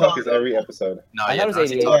 Nazi Hold talk on, is though. every episode. No, I yeah, thought it was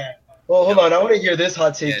Nazi 88. talk. Yeah. Well, hold on. I want to hear this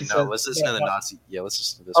hot take. Yeah, He no, said- let's listen to the yeah, Nazi. Yeah, let's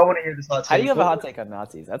listen to this. I one. want to hear this hot take. How do you have a hot take on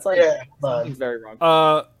Nazis? That's like Yeah, hold on. something's very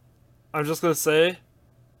wrong. I'm just gonna say,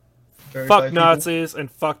 Very fuck fine people. Nazis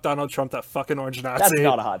and fuck Donald Trump, that fucking orange Nazi. That's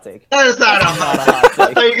not a hot take. That is not a That's hot not a hot take. I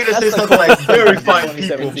take. thought you were gonna say That's something the like cool very thing. fine Just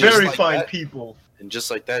people. like Very that. fine people. And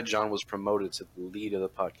just like that, John was promoted to the lead of the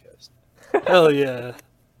podcast. Hell yeah.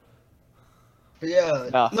 But yeah,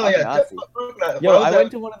 No, no, fuck yeah. Nazi. What Yo, was I that?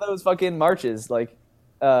 went to one of those fucking marches. Like,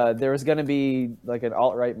 there was gonna be like an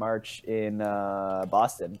alt-right march in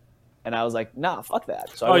Boston, and I was like, nah, fuck that.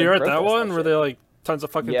 So I Oh, went you're and at that protested one where shit. they like tons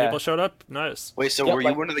of fucking Yeah. people showed up? Nice. Wait, so Yeah, were you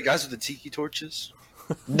like- one of the guys with the tiki torches?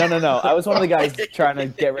 No. I was one of the guys trying to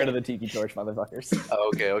get rid of the tiki torch motherfuckers.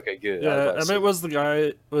 Oh, okay, good. Yeah, Emmett was the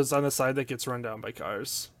guy was on the side that gets run down by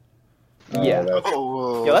cars. Yeah. That's-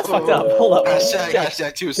 Oh, Yo, that's fucked up. Hold up.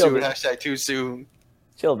 Hashtag too Kill soon. me. Hashtag too soon.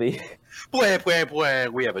 Chill, B. Blah.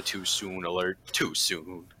 We have a too soon alert. Too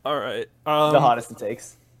soon. All right. The hottest it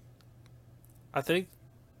takes. I think.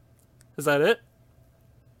 Is that it?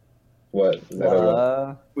 What? Is that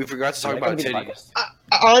a- We forgot to talk that about could be the titties.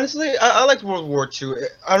 podcast. Honestly, I liked World War II.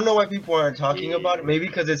 I don't know why people aren't talking about it. Maybe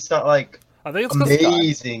because it's not like I think it's because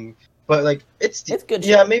amazing, but like it's good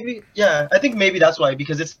Yeah, shit. maybe. Yeah, I think maybe that's why,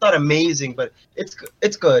 because it's not amazing, but it's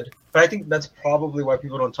good. But I think that's probably why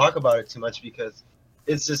people don't talk about it too much, because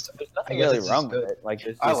it's just. There's I nothing guess really it's just wrong with good. it. Like,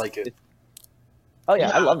 it's I just- like it. Oh yeah,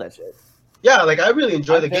 I Yeah. love that shit. Yeah, like I really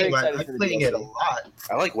enjoy I'm the very game. excited I'm for the playing it a DLC. lot.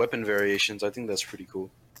 I like weapon variations. I think that's pretty cool.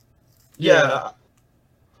 Yeah,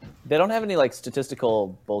 They don't have any like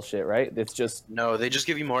statistical bullshit, right? It's just No, they just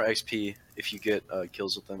give you more XP if you get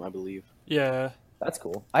kills with them, I believe. yeah. that's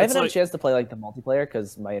cool. I haven't had like- a chance to play like the multiplayer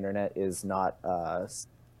because my internet is not, I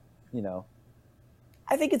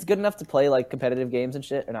think it's good enough to play like competitive games and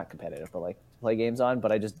shit, or not competitive, but like play games on.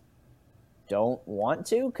 But I just don't want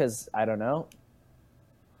to because I don't know.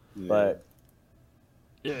 But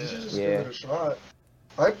Yeah. you should just Yeah. give it a shot.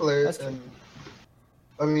 I play That's it, and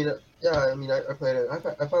I mean, Yeah, I mean, I played it. I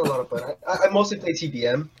found a lot of fun. I mostly play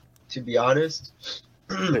TBM, to be honest.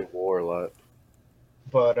 I play War a lot.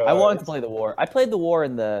 But I wanted to play the war. I played the war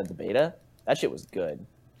in the beta. That shit was good.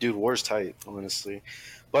 Dude, War's tight, honestly.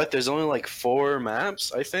 But there's only like 4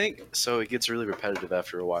 maps, I think, so it gets really repetitive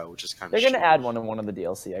after a while, which is kind of They're gonna add one in one of the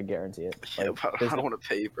DLC. I guarantee it. Yeah, Like, but I don't want to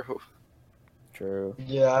pay, bro. True.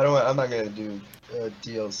 Yeah, I don't. I'm not gonna do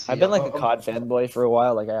DLC. I've been like a I'm- COD fanboy for a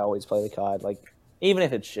while. Like I always play the COD. Like even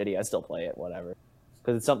if it's shitty, I still play it. Whatever,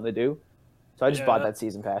 because it's something to do. So I just bought Yeah. that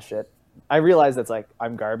season pass shit. I realize that's like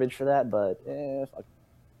I'm garbage for that, but fuck.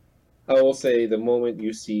 I will say the moment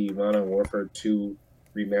you see Modern Warfare 2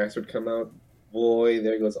 remastered come out, boy,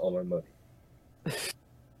 there goes all our money.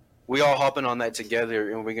 We all hopping on that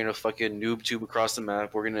together, and we're gonna fucking noob tube across the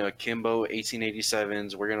map. We're gonna Kimbo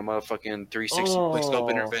 1887s. We're gonna motherfucking 360 quickscope Oh.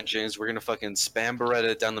 interventions. We're gonna fucking spam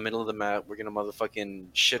Beretta down the middle of the map. We're gonna motherfucking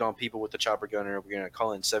shit on people with the chopper gunner. We're gonna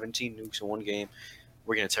call in 17 nukes in one game.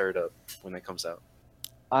 We're gonna tear it up when that comes out.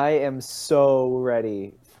 I am so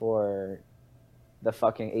ready for the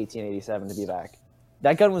fucking 1887 to be back.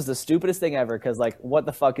 That gun was the stupidest thing ever. Because like, what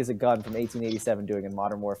the fuck is a gun from 1887 doing in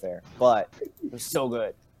Modern Warfare? But it was so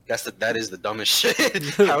good. That is the dumbest shit.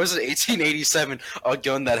 How is it 1887 a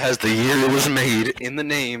gun that has the year it was made in the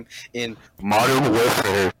name in Modern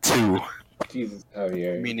Warfare 2? Jesus,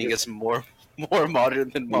 Javier. Meaning it's more modern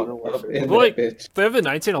than Modern Up Warfare. in Boy. that bitch. They have a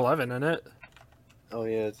 1911 in it. Oh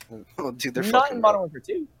yeah. Oh dude, they're Not fucking in Modern Warfare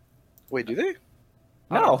 2. Wait, do they?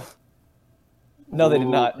 No. No, they did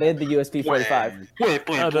Ooh. not. They had the USP 45. Oh,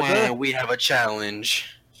 did they? We have a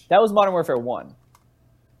challenge. That was Modern Warfare 1.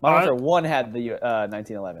 Modern Uh, Warfare 1 had the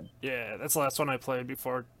 1911. Yeah, that's the last one I played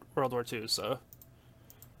before World War II. So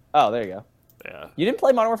Oh, there you go. yeah. You didn't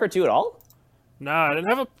play Modern Warfare 2 at all? Nah, I didn't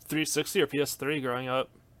have a 360 or PS3 growing up.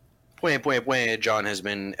 John has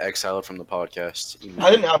been exiled from the podcast. I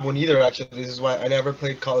didn't have one either. Actually, this is why I never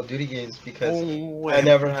played Call of Duty games because I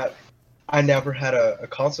never had a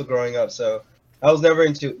console growing up. So I was never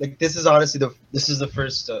into like this is honestly the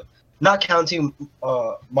first not counting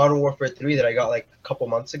Modern Warfare 3 that I got like a couple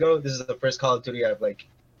months ago. This is the first Call of Duty I've like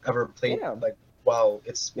ever played. Damn. Like wow,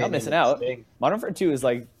 it's You're been missing in its out. thing. Modern Warfare 2 is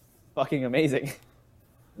like fucking amazing.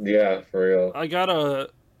 Yeah, for real. I got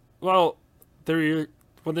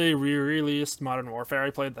when they re-released Modern Warfare, I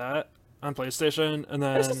played that on PlayStation, and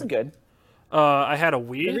That's just then good. I had a The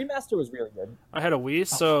Wii. remaster was really good. I had a Wii,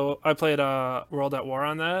 so I played World at War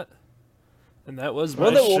on that, and that was my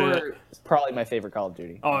World at shit. War is probably my favorite Call of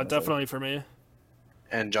Duty. Oh, honestly. definitely for me.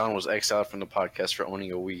 And John was exiled from the podcast for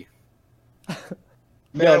owning a Wii.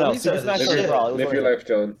 No, Wii's Super are the Smash shit. Bros. Brawl. It was Live really your good. life,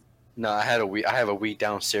 John. No, I have a Wii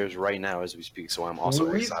downstairs right now as we speak, so I'm also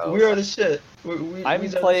exiled. We are the shit. I'm Wii's are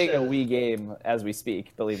the playing a shit. Wii game as we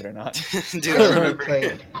speak, believe it or not. Dude, I I should be remember.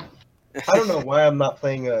 playing. I don't know why I'm not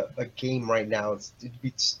playing a game right now. It'd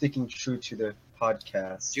be sticking true to the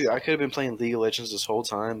podcast. Dude, I could have been playing League of Legends this whole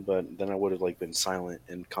time, but then I would have like been silent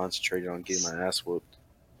and concentrated on getting my ass whooped.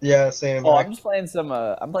 Yeah, same. Oh, I'm just playing some.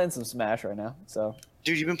 I'm playing some Smash right now. So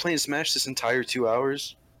Dude, you've been playing Smash this entire 2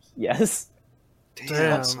 hours? yes,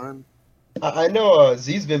 Damn. son. I know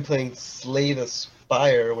Z's been playing Slay the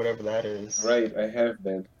Spire or whatever that is. Right, I have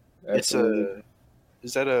been. It's Absolutely.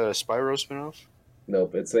 Is that a Spyro spinoff?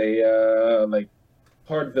 Nope, it's a like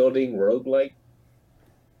hard building roguelike.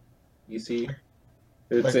 You see,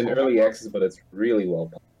 it's Like in what? early access, but it's really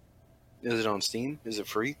well. Is it on Steam? Is it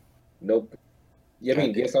free? Nope. Yeah, I mean,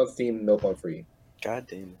 Goddamn. yes on Steam, nope on free. God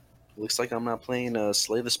damn it. Looks like I'm not playing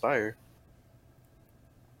Slay the Spire.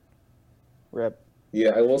 rip.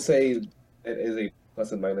 Yeah, I will say that is a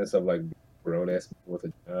plus and minus of like grown ass with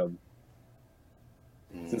a job.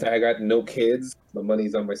 Since I got no kids, my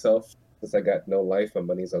money's on myself. Since I got no life, my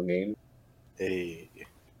money's on game. Hey,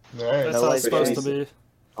 Alright. That's No how life it's supposed to choice. be.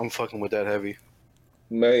 I'm fucking with that heavy.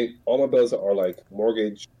 All my bills are like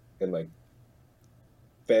mortgage and like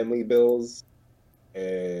family bills,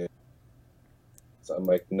 and so I'm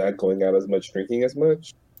like not going out as much, drinking as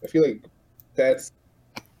much. I feel like that's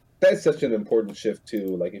such an important shift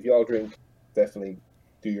too. Like if y'all drink, definitely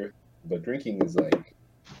do your. But drinking is like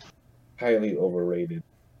highly overrated,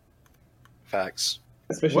 Facts.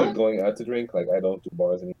 especially What? going out to drink. Like I don't do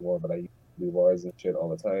bars anymore, but I used to do bars and shit all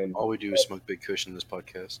the time. All we do is smoke big cushion in this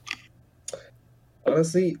podcast.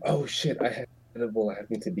 Honestly, oh shit, I had an edible. I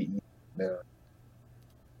need to be eating now.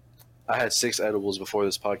 I had 6 edibles before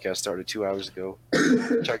this podcast started 2 hours ago.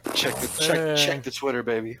 check the Twitter,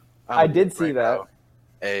 baby. I did see that. now.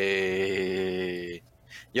 Hey,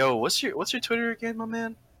 yo, what's your Twitter again, my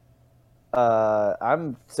man?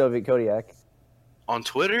 I'm Soviet Kodiak. On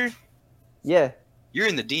Twitter? Yeah, You're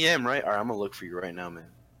in the DM, right? All right, I'm gonna look for you right now, man.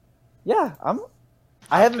 yeah. I'm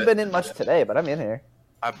I haven't been in much today, but I'm in here.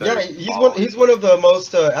 I better Yeah, he's follow he's you. one of the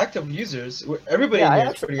most active users. Everybody Yeah, in I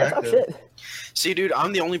here is pretty talk active. shit. See, dude,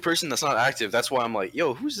 I'm the only person that's not active. That's why I'm like,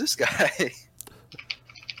 yo, who's this guy?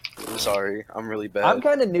 I'm sorry. I'm really bad. I'm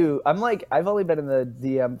kind of new. I've only been in the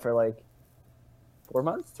DM for like 4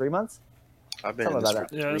 months, 3 months. I've been Something in this about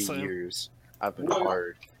for that. Yeah, 3 same. years. I've been What?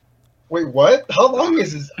 hard. Wait, what? How long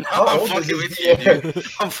is this? How I'm old is fucking this with you, DM? dude.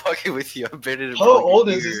 I'm fucking with you. I've been in it for How like old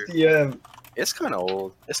a is year. this DM? It's kind of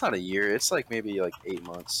old. It's not a year. It's like maybe like 8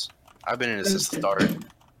 months. I've been in it since the start.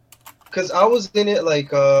 Because I was in it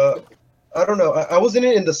like I don't know. I was in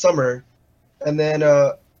it in the summer, and then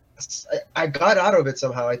I got out of it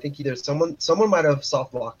somehow. I think either someone might have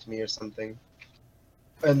soft locked me or something,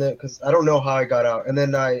 and then because I don't know how I got out, and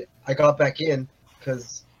then I got back in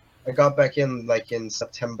because I got back in like in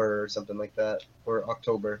September or something like that, or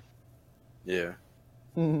October. Yeah.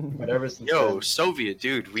 But ever since Yo, then, Soviet,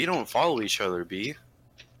 dude, we don't follow each other, B.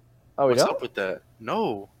 Oh, we What's don't? up with that?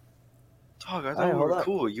 No. Dog, I thought Alright, we hold were up.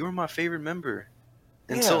 cool. You were my favorite member.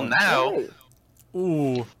 Until Damn, now. alright.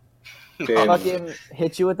 Ooh. Damn. Fucking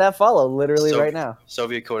hit you with that follow, literally So- right now.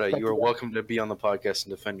 Soviet Kodak, you are welcome to be on the podcast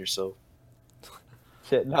and defend yourself.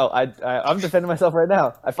 Shit, no, I'm defending myself right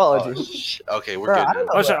now. I followed Oh, you. okay, we're Bro, good I now. don't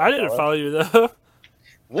know. Oh shit, I didn't follow you though.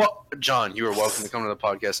 What? John, you are welcome to come to the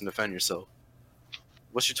podcast and defend yourself.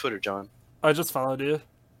 What's your Twitter, John? I just followed you.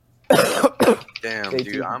 Damn, Stay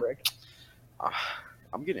dude, tuned, I'm Brick.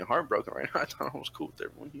 I'm getting heartbroken right now. I thought I was cool with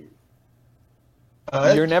everyone here.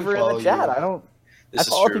 I You're do never in follow the chat. you. I don't. This I is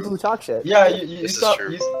follow true. people who talk shit. Yeah, you This is stop.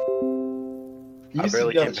 true. You I used to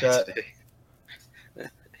barely be on came back chat. today.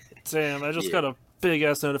 Damn, I just Yeah. got a big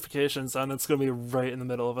ass notification sound. It's gonna be right in the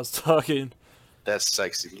middle of us talking. That's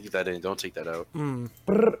sexy. Leave that in. Don't take that out. Hmm.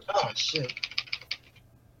 Oh shit.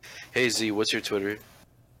 Hey Z, what's your Twitter?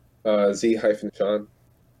 Z-Sean.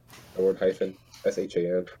 The word hyphen.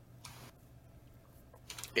 SHAN.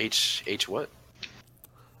 H what?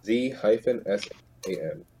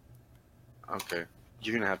 Z-SAN. Okay.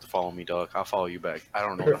 You're gonna have to follow me, dog. I'll follow you back. I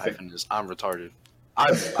don't know what a hyphen is. I'm retarded.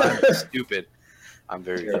 I'm stupid. I'm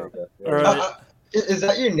very There we dumb. go. Alright. Is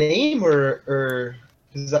that your name or?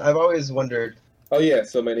 Because I've always wondered. Oh yeah,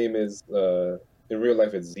 so my name is in real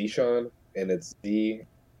life it's Z-Sean, and it's Z,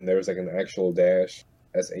 and there's like an actual dash,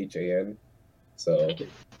 SHAN. So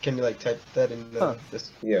Can you like type that in the Huh.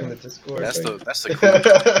 Yeah. in the Discord? That's Okay. the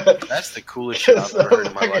coolest. That's the coolest shit I've ever heard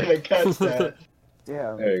in my I'm not gonna life. catch that.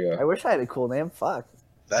 Damn. there you I go. wish I had a cool name. Fuck.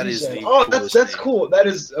 That is the Oh, coolest that's name. cool. That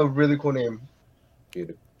is a really cool name.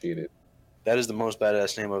 Cheated. That is the most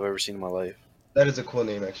badass name I've ever seen in my life. That is a cool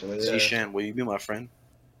name actually. Yeah. Z-Shan, will you be my friend?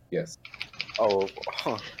 Yes. Oh,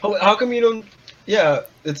 huh. How come you don't? Yeah,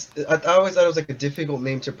 I always thought it was like a difficult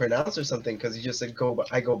name to pronounce or something because you just said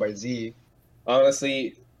I go by Z.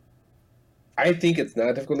 Honestly, I think it's not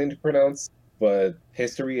a difficult name to pronounce, but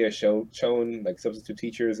history has shown like substitute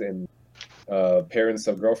teachers and parents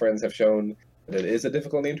of girlfriends have shown that it is a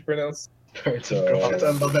difficult name to pronounce. Parents of girls. I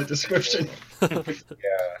love that description. How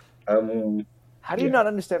do you Yeah. not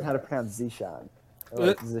understand how to pronounce Zishan? Or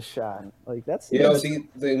like Zishan. Like that's. You know,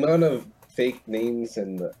 the amount of fake names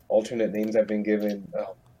and alternate names I've been given.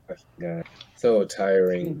 Oh my god, so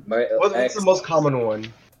tiring. My What's ex, the most common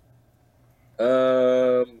one?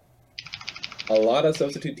 a lot of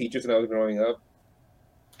substitute teachers when I was growing up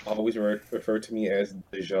always referred to me as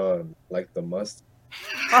Dijon, like the must.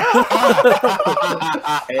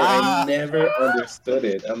 And I never understood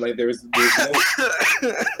it. I'm like, there's no.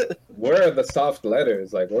 Where are the soft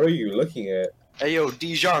letters? Like, what are you looking at? Hey yo,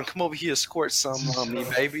 Dijon, come over here, squirt some on me,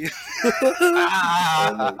 baby.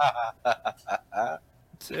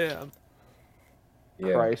 Damn.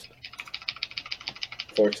 Yeah, Christ.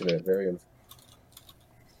 fortunate, very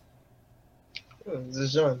unfortunate.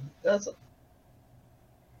 Zijan.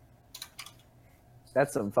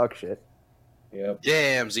 That's some fuck shit. Yep.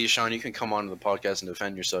 Damn, Z-Sean, you can come on to the podcast and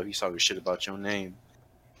defend yourself. He's talking shit about your name.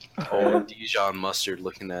 Oh, Dijon Mustard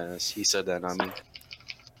looking at us. He said that, not me.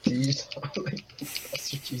 Jesus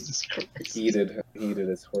Christ. Heated.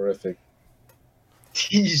 It's horrific.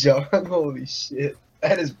 Dijon. Holy shit.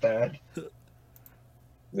 That is bad.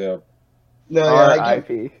 Yeah. No, yeah, I get,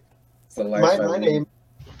 R.I.P. It's a my lifetime.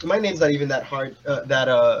 my name's not even that hard. That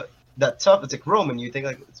tough. It's like Roman. You think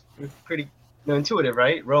like it's pretty intuitive,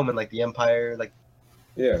 right? Roman, like the Empire, like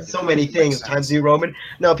Yeah. so many things. sense. Times New Roman.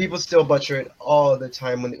 No, people still butcher it all the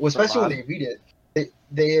time especially when they read it.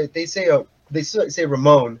 They say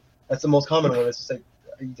Ramon. That's the most common one. It's just like,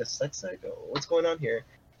 are you dyslexic? What's going on here?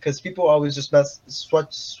 Because people always just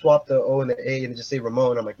swap the O and the A and just say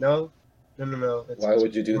Ramon. I'm like, no. It's Why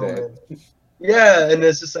would you do that? Roman. Yeah, and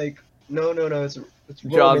it's just like, no. It's It's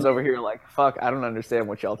John's Roman. over here like, fuck, I don't understand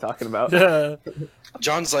what y'all talking about. Yeah.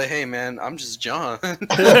 John's like, hey man, I'm just John.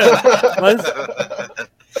 Mine's-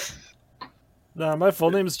 Nah, my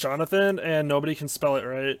full name's Jonathan, and nobody can spell it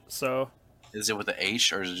right, so Is it with an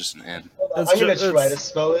H or is it just an N? I'm It's gonna ju- try to it's-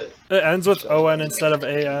 spell it. it ends with O-N instead of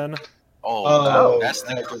A-N. Oh, Oh, that's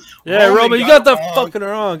the. Yeah, Roman Roman, you got got it that wrong. fucking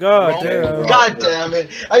wrong. God Roman damn. God damn it!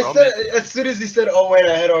 I Roman. said as soon as he said "Owen,"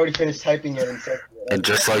 I had already finished typing it and said. And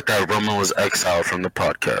just like that, Roman was exiled from the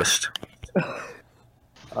podcast.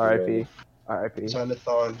 R.I.P. R.I.P.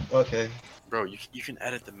 Jonathan. Okay. Bro, you can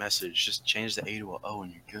edit the message. Just change the A to a O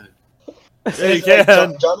and you're good. Yeah, you Is it like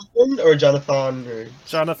can. Jonathan or Jonathan or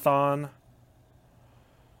Jonathan.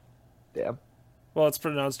 Damn. Well, it's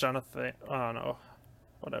pronounced Jonathan. I don't know.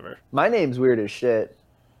 Whatever. My name's weird as shit.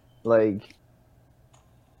 Like,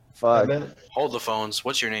 fuck. Emmett? Hold the phones.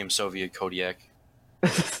 What's your name, Soviet Kodiak?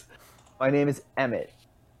 My name is Emmett.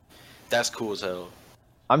 That's cool as hell.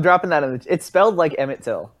 I'm dropping that in the. It's spelled like Emmett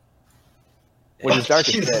Till, which is dark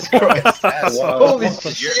as Jesus shit. Christ. That's- Wow. Holy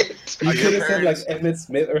Did your- shit! You Are your could have said like parents- Emmett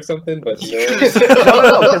Smith or something, but no. No,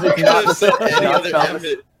 because it's not, Could've said it's, any not other spelled,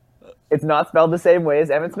 Emmett. it's not spelled the same way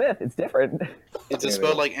as Emmett Smith. It's different. Is it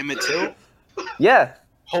spelled like Emmett Till? Yeah,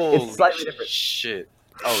 Holy slightly different. shit.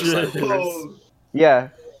 Oh, it's Shit. slightly different. Oh, yeah.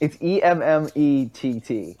 It's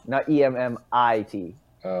EMMETT, not EMMIT.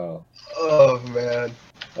 Oh, oh man.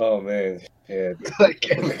 oh man, yeah. Like,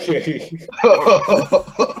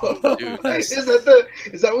 that's-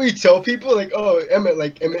 is that what you tell people? Like, oh, Emmett,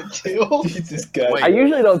 like Emmett Till? Jesus God. Wait. I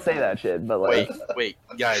usually don't say that shit, but like, Wait,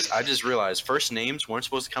 guys, I just realized first names weren't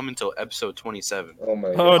supposed to come until episode 27. Oh my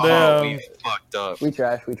Oh, God. damn. we fucked up. we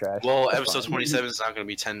trash. Well, It's episode fine. 27 is not going to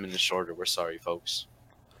be 10 minutes shorter. We're sorry, folks.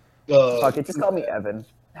 Fuck it, just call me Evan.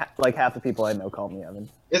 Like half the people I know call me Evan.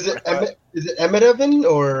 Is it Emmett? Is it Emmett Evan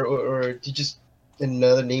or did you just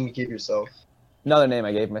another name you gave yourself? Another name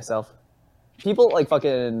I gave myself. People like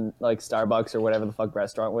fucking like Starbucks or whatever the fuck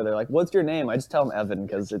restaurant where they're like, "What's your name?" I just tell them Evan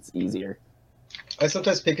because it's easier. I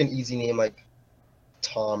sometimes pick an easy name like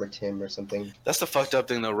Tom or Tim or something. That's the fucked up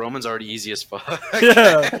thing, though. Roman's already easy as fuck.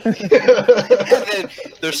 Yeah. And then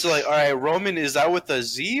they're still like, all right, Roman, is that with a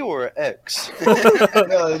Z or an X?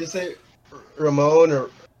 No, they just say Ramon or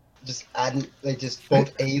just add like just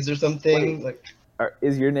both A's or something. Like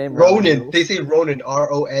Is your name Ronan. They say Ronan,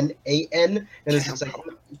 Ronan, and it's just like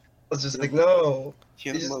it's just like no.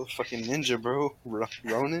 You're the motherfucking ninja, bro.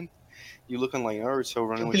 Ronan? You looking like Naruto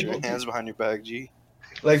running with your hands behind your back, G.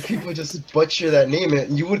 Like people just butcher that name,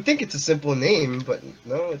 and you would think it's a simple name, but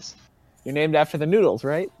no, it's You're named after the noodles,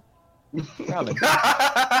 right? Ramen.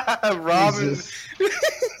 Robin. Jesus.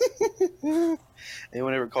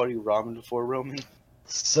 Anyone ever called you Robin before, Roman?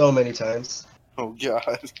 So many times. Oh,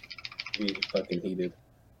 God. We fucking heated.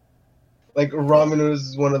 Like ramen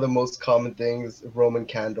was one of the most common things. Roman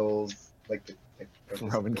candles, like the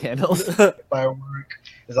Roman candles. firework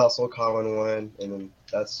is also a common one, and then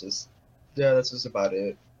that's just about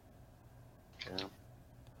it. Yeah.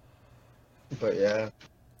 But yeah,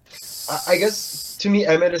 I guess to me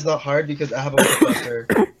Emmett is not hard because I have a professor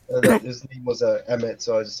that his name was Emmett,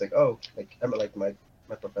 so I was just like, oh, like Emmett, like my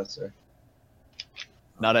professor.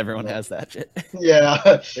 Not everyone has that shit. Yeah,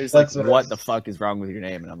 There's like, that's what what I- the fuck is wrong with your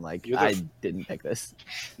name? And I'm like, You're the I f- didn't pick this.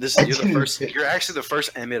 This I you're the didn't first. pick- You're actually the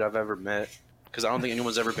first Emmett I've ever met. Because I don't think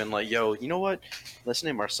anyone's ever been like, "Yo, you know what? Let's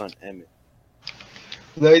name our son Emmett."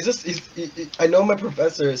 No, I know my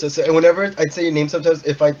professor. So and whenever I'd say your name, sometimes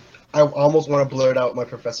if I almost want to blurt out my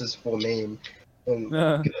professor's full name, and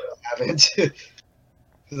I haven't.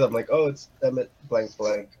 Because I'm like, oh, it's Emmett blank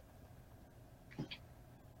blank.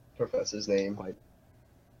 Professor's name. Quite.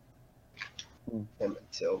 Emmett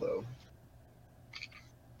Till though.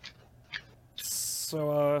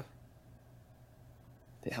 So,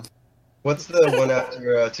 Damn. What's the one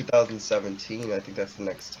after 2017? I think that's the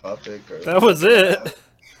next topic. Or that was it.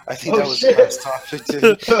 I think Oh, that was shit. the last topic,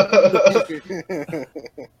 too.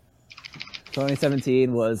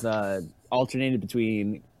 2017 was alternated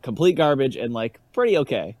between complete garbage and like pretty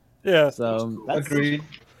okay. Yeah. So that's Agreed.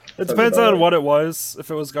 It depends on what it was,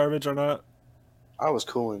 if it was garbage or not. I was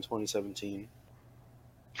cool in 2017.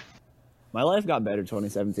 my life got better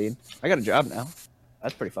 2017. I got a job now.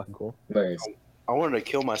 That's pretty fucking cool. Nice. I wanted to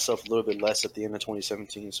kill myself a little bit less at the end of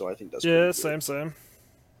 2017, so I think that's Yeah, pretty good. same.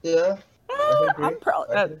 Yeah. I agree. I'm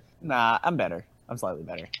probably nah. I'm better. I'm slightly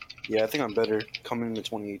better. Yeah, I think I'm better coming into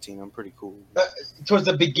 2018. I'm pretty cool. Towards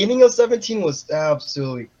the beginning of 17 was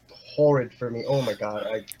absolutely horrid for me. Oh my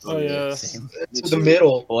god. Oh, yeah. Same. To the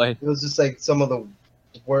middle. Boy, It was just like some of the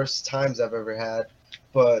worst times I've ever had.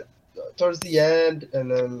 But towards the end,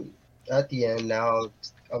 and then at the end now,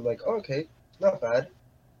 I'm like, oh, okay, not bad.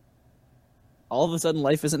 all of a sudden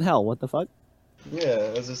life isn't hell. What the fuck? Yeah,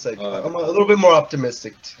 it's just like Uh, I'm a little bit more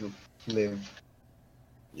optimistic to live.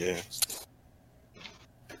 Yeah.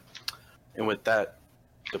 And with that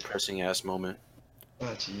depressing ass moment, Oh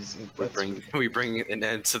jeez. we bring an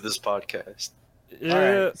end to this podcast. Yeah.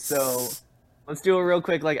 All right, so let's do a real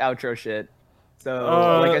quick like outro shit.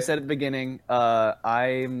 So, like I said at the beginning,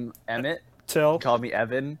 I'm Emmett. Till. Call me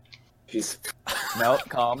Evan. Jeez. No,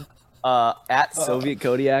 calm. At Soviet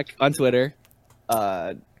Kodiak on Twitter.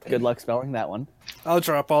 Good luck spelling that one. I'll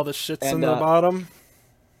drop all the shits in And, the bottom.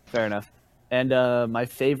 Fair enough. And my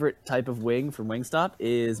favorite type of wing from Wingstop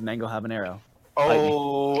is mango habanero.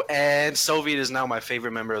 Oh, and Soviet is now my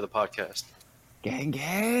favorite member of the podcast. Gang,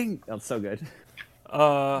 gang. That's so good.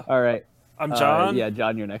 All right. I'm John. Yeah,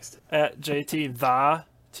 John, you're next. At JT the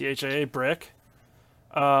THA Brick.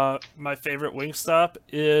 My favorite Wingstop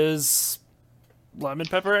is lemon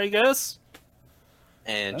pepper, I guess.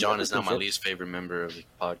 And That's John is now my shit. least favorite member of the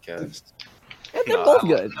podcast. They're both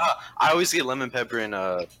good. I always get lemon pepper and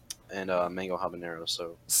mango habanero,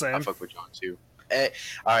 so I Same. fuck with John too. All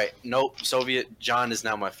right, nope. Soviet John is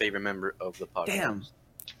now my favorite member of the podcast. Damn.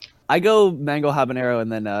 I go mango habanero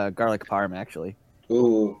and then garlic parm, actually.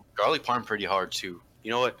 Ooh. Garlic parm pretty hard too.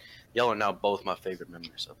 You know what? Y'all are now both my favorite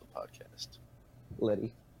members of the podcast.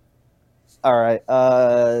 Liddy. All right.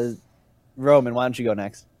 Roman, why don't you go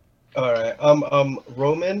next? All right.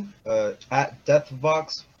 Roman. At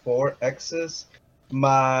Deathvox 4X's.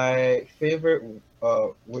 My favorite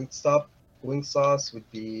wing sauce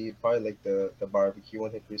would be probably like the barbecue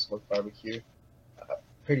one, hickory smoked barbecue.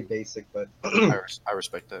 Pretty basic, but I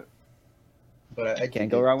respect that. I Can't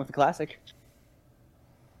go wrong with the classic.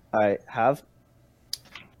 All right, have.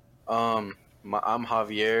 I'm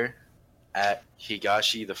Javier at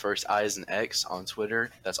Higashi. The first I is an X on Twitter.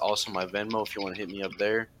 That's also my Venmo. If you want to hit me up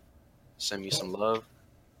there, send me some love.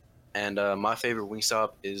 And my favorite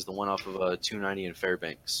Wingstop is the one off of 290 in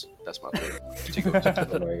Fairbanks. That's my favorite. To go to.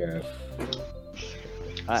 Oh my god.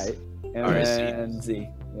 All right. And All right, then Z.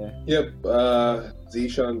 Yeah. Yep.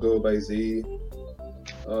 Zshawn go by Z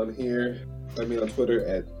on here. Find me on Twitter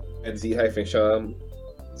at Z-Sean.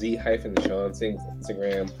 Z-Sean.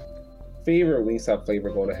 Instagram. Favorite Wingstop flavor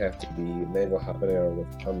going to have to be mango habanero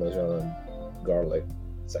with Parmesan garlic.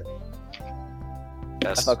 Second.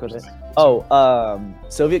 I fuck with it. Oh,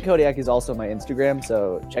 Soviet Kodiak is also my Instagram,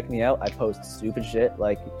 so check me out. I post stupid shit,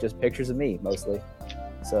 like just pictures of me mostly.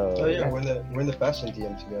 So. Oh yeah, we're in the fashion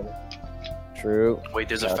DM together. True. Wait,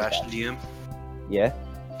 there's a Shout out fashion to DM? Yeah.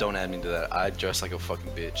 Don't add me to that. I dress like a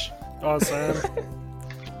fucking bitch. Oh, Sam.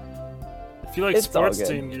 If you like It's all sports good.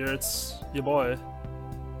 team gear, it's your boy.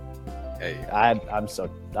 Hey, I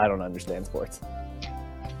don't understand sports.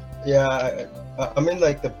 Yeah, I'm in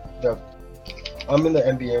like I'm in the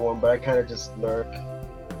NBA one, but I kind of just lurk.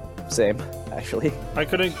 Same, actually. I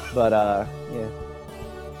couldn't. But yeah.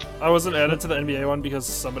 I wasn't added to the NBA one because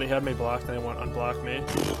somebody had me blocked and they won't unblock me.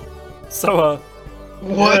 So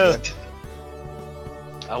What?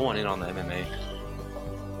 I want in on the MMA.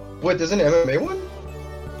 Wait, there's an MMA one?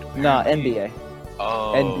 Nah, NBA.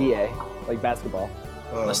 Oh. NBA, like basketball.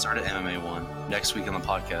 Let's start an MMA one next week on the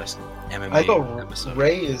podcast. MMA I thought episode.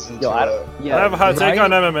 Ray is into Yo, I have a hot take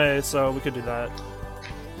on MMA, so we could do that.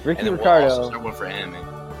 Ricky And then we'll also Ricardo, start one for anime.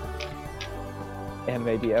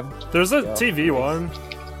 anime BM. There's a Yo. TV one,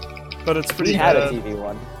 but it's pretty He had a dead. TV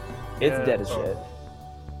one. It's Yeah. dead as shit.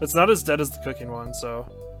 It's not as dead as the cooking one, so.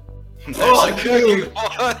 Oh, There's a dude. cooking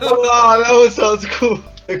one. Oh, that one sounds cool.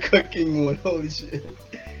 The cooking one, holy shit.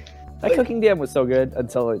 That cooking DM was so good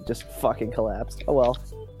until it just fucking collapsed. Oh well.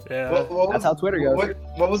 Yeah. What That's how Twitter goes.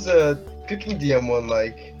 What was the cooking DM one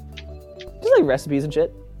like? Just like recipes and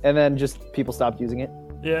shit. And then just people stopped using it.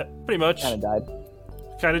 Yeah, pretty much. Kind of died.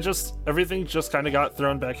 Kind of just everything just kind of got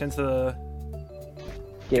thrown back into the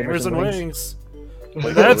Gamers, and Wings.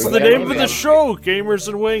 Wings. That's the name of the show, Gamers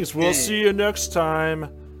and Wings. We'll see you next time.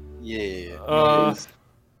 Yeah.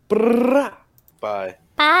 Brrrah. Bye.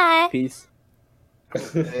 Bye. Peace.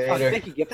 Later. Get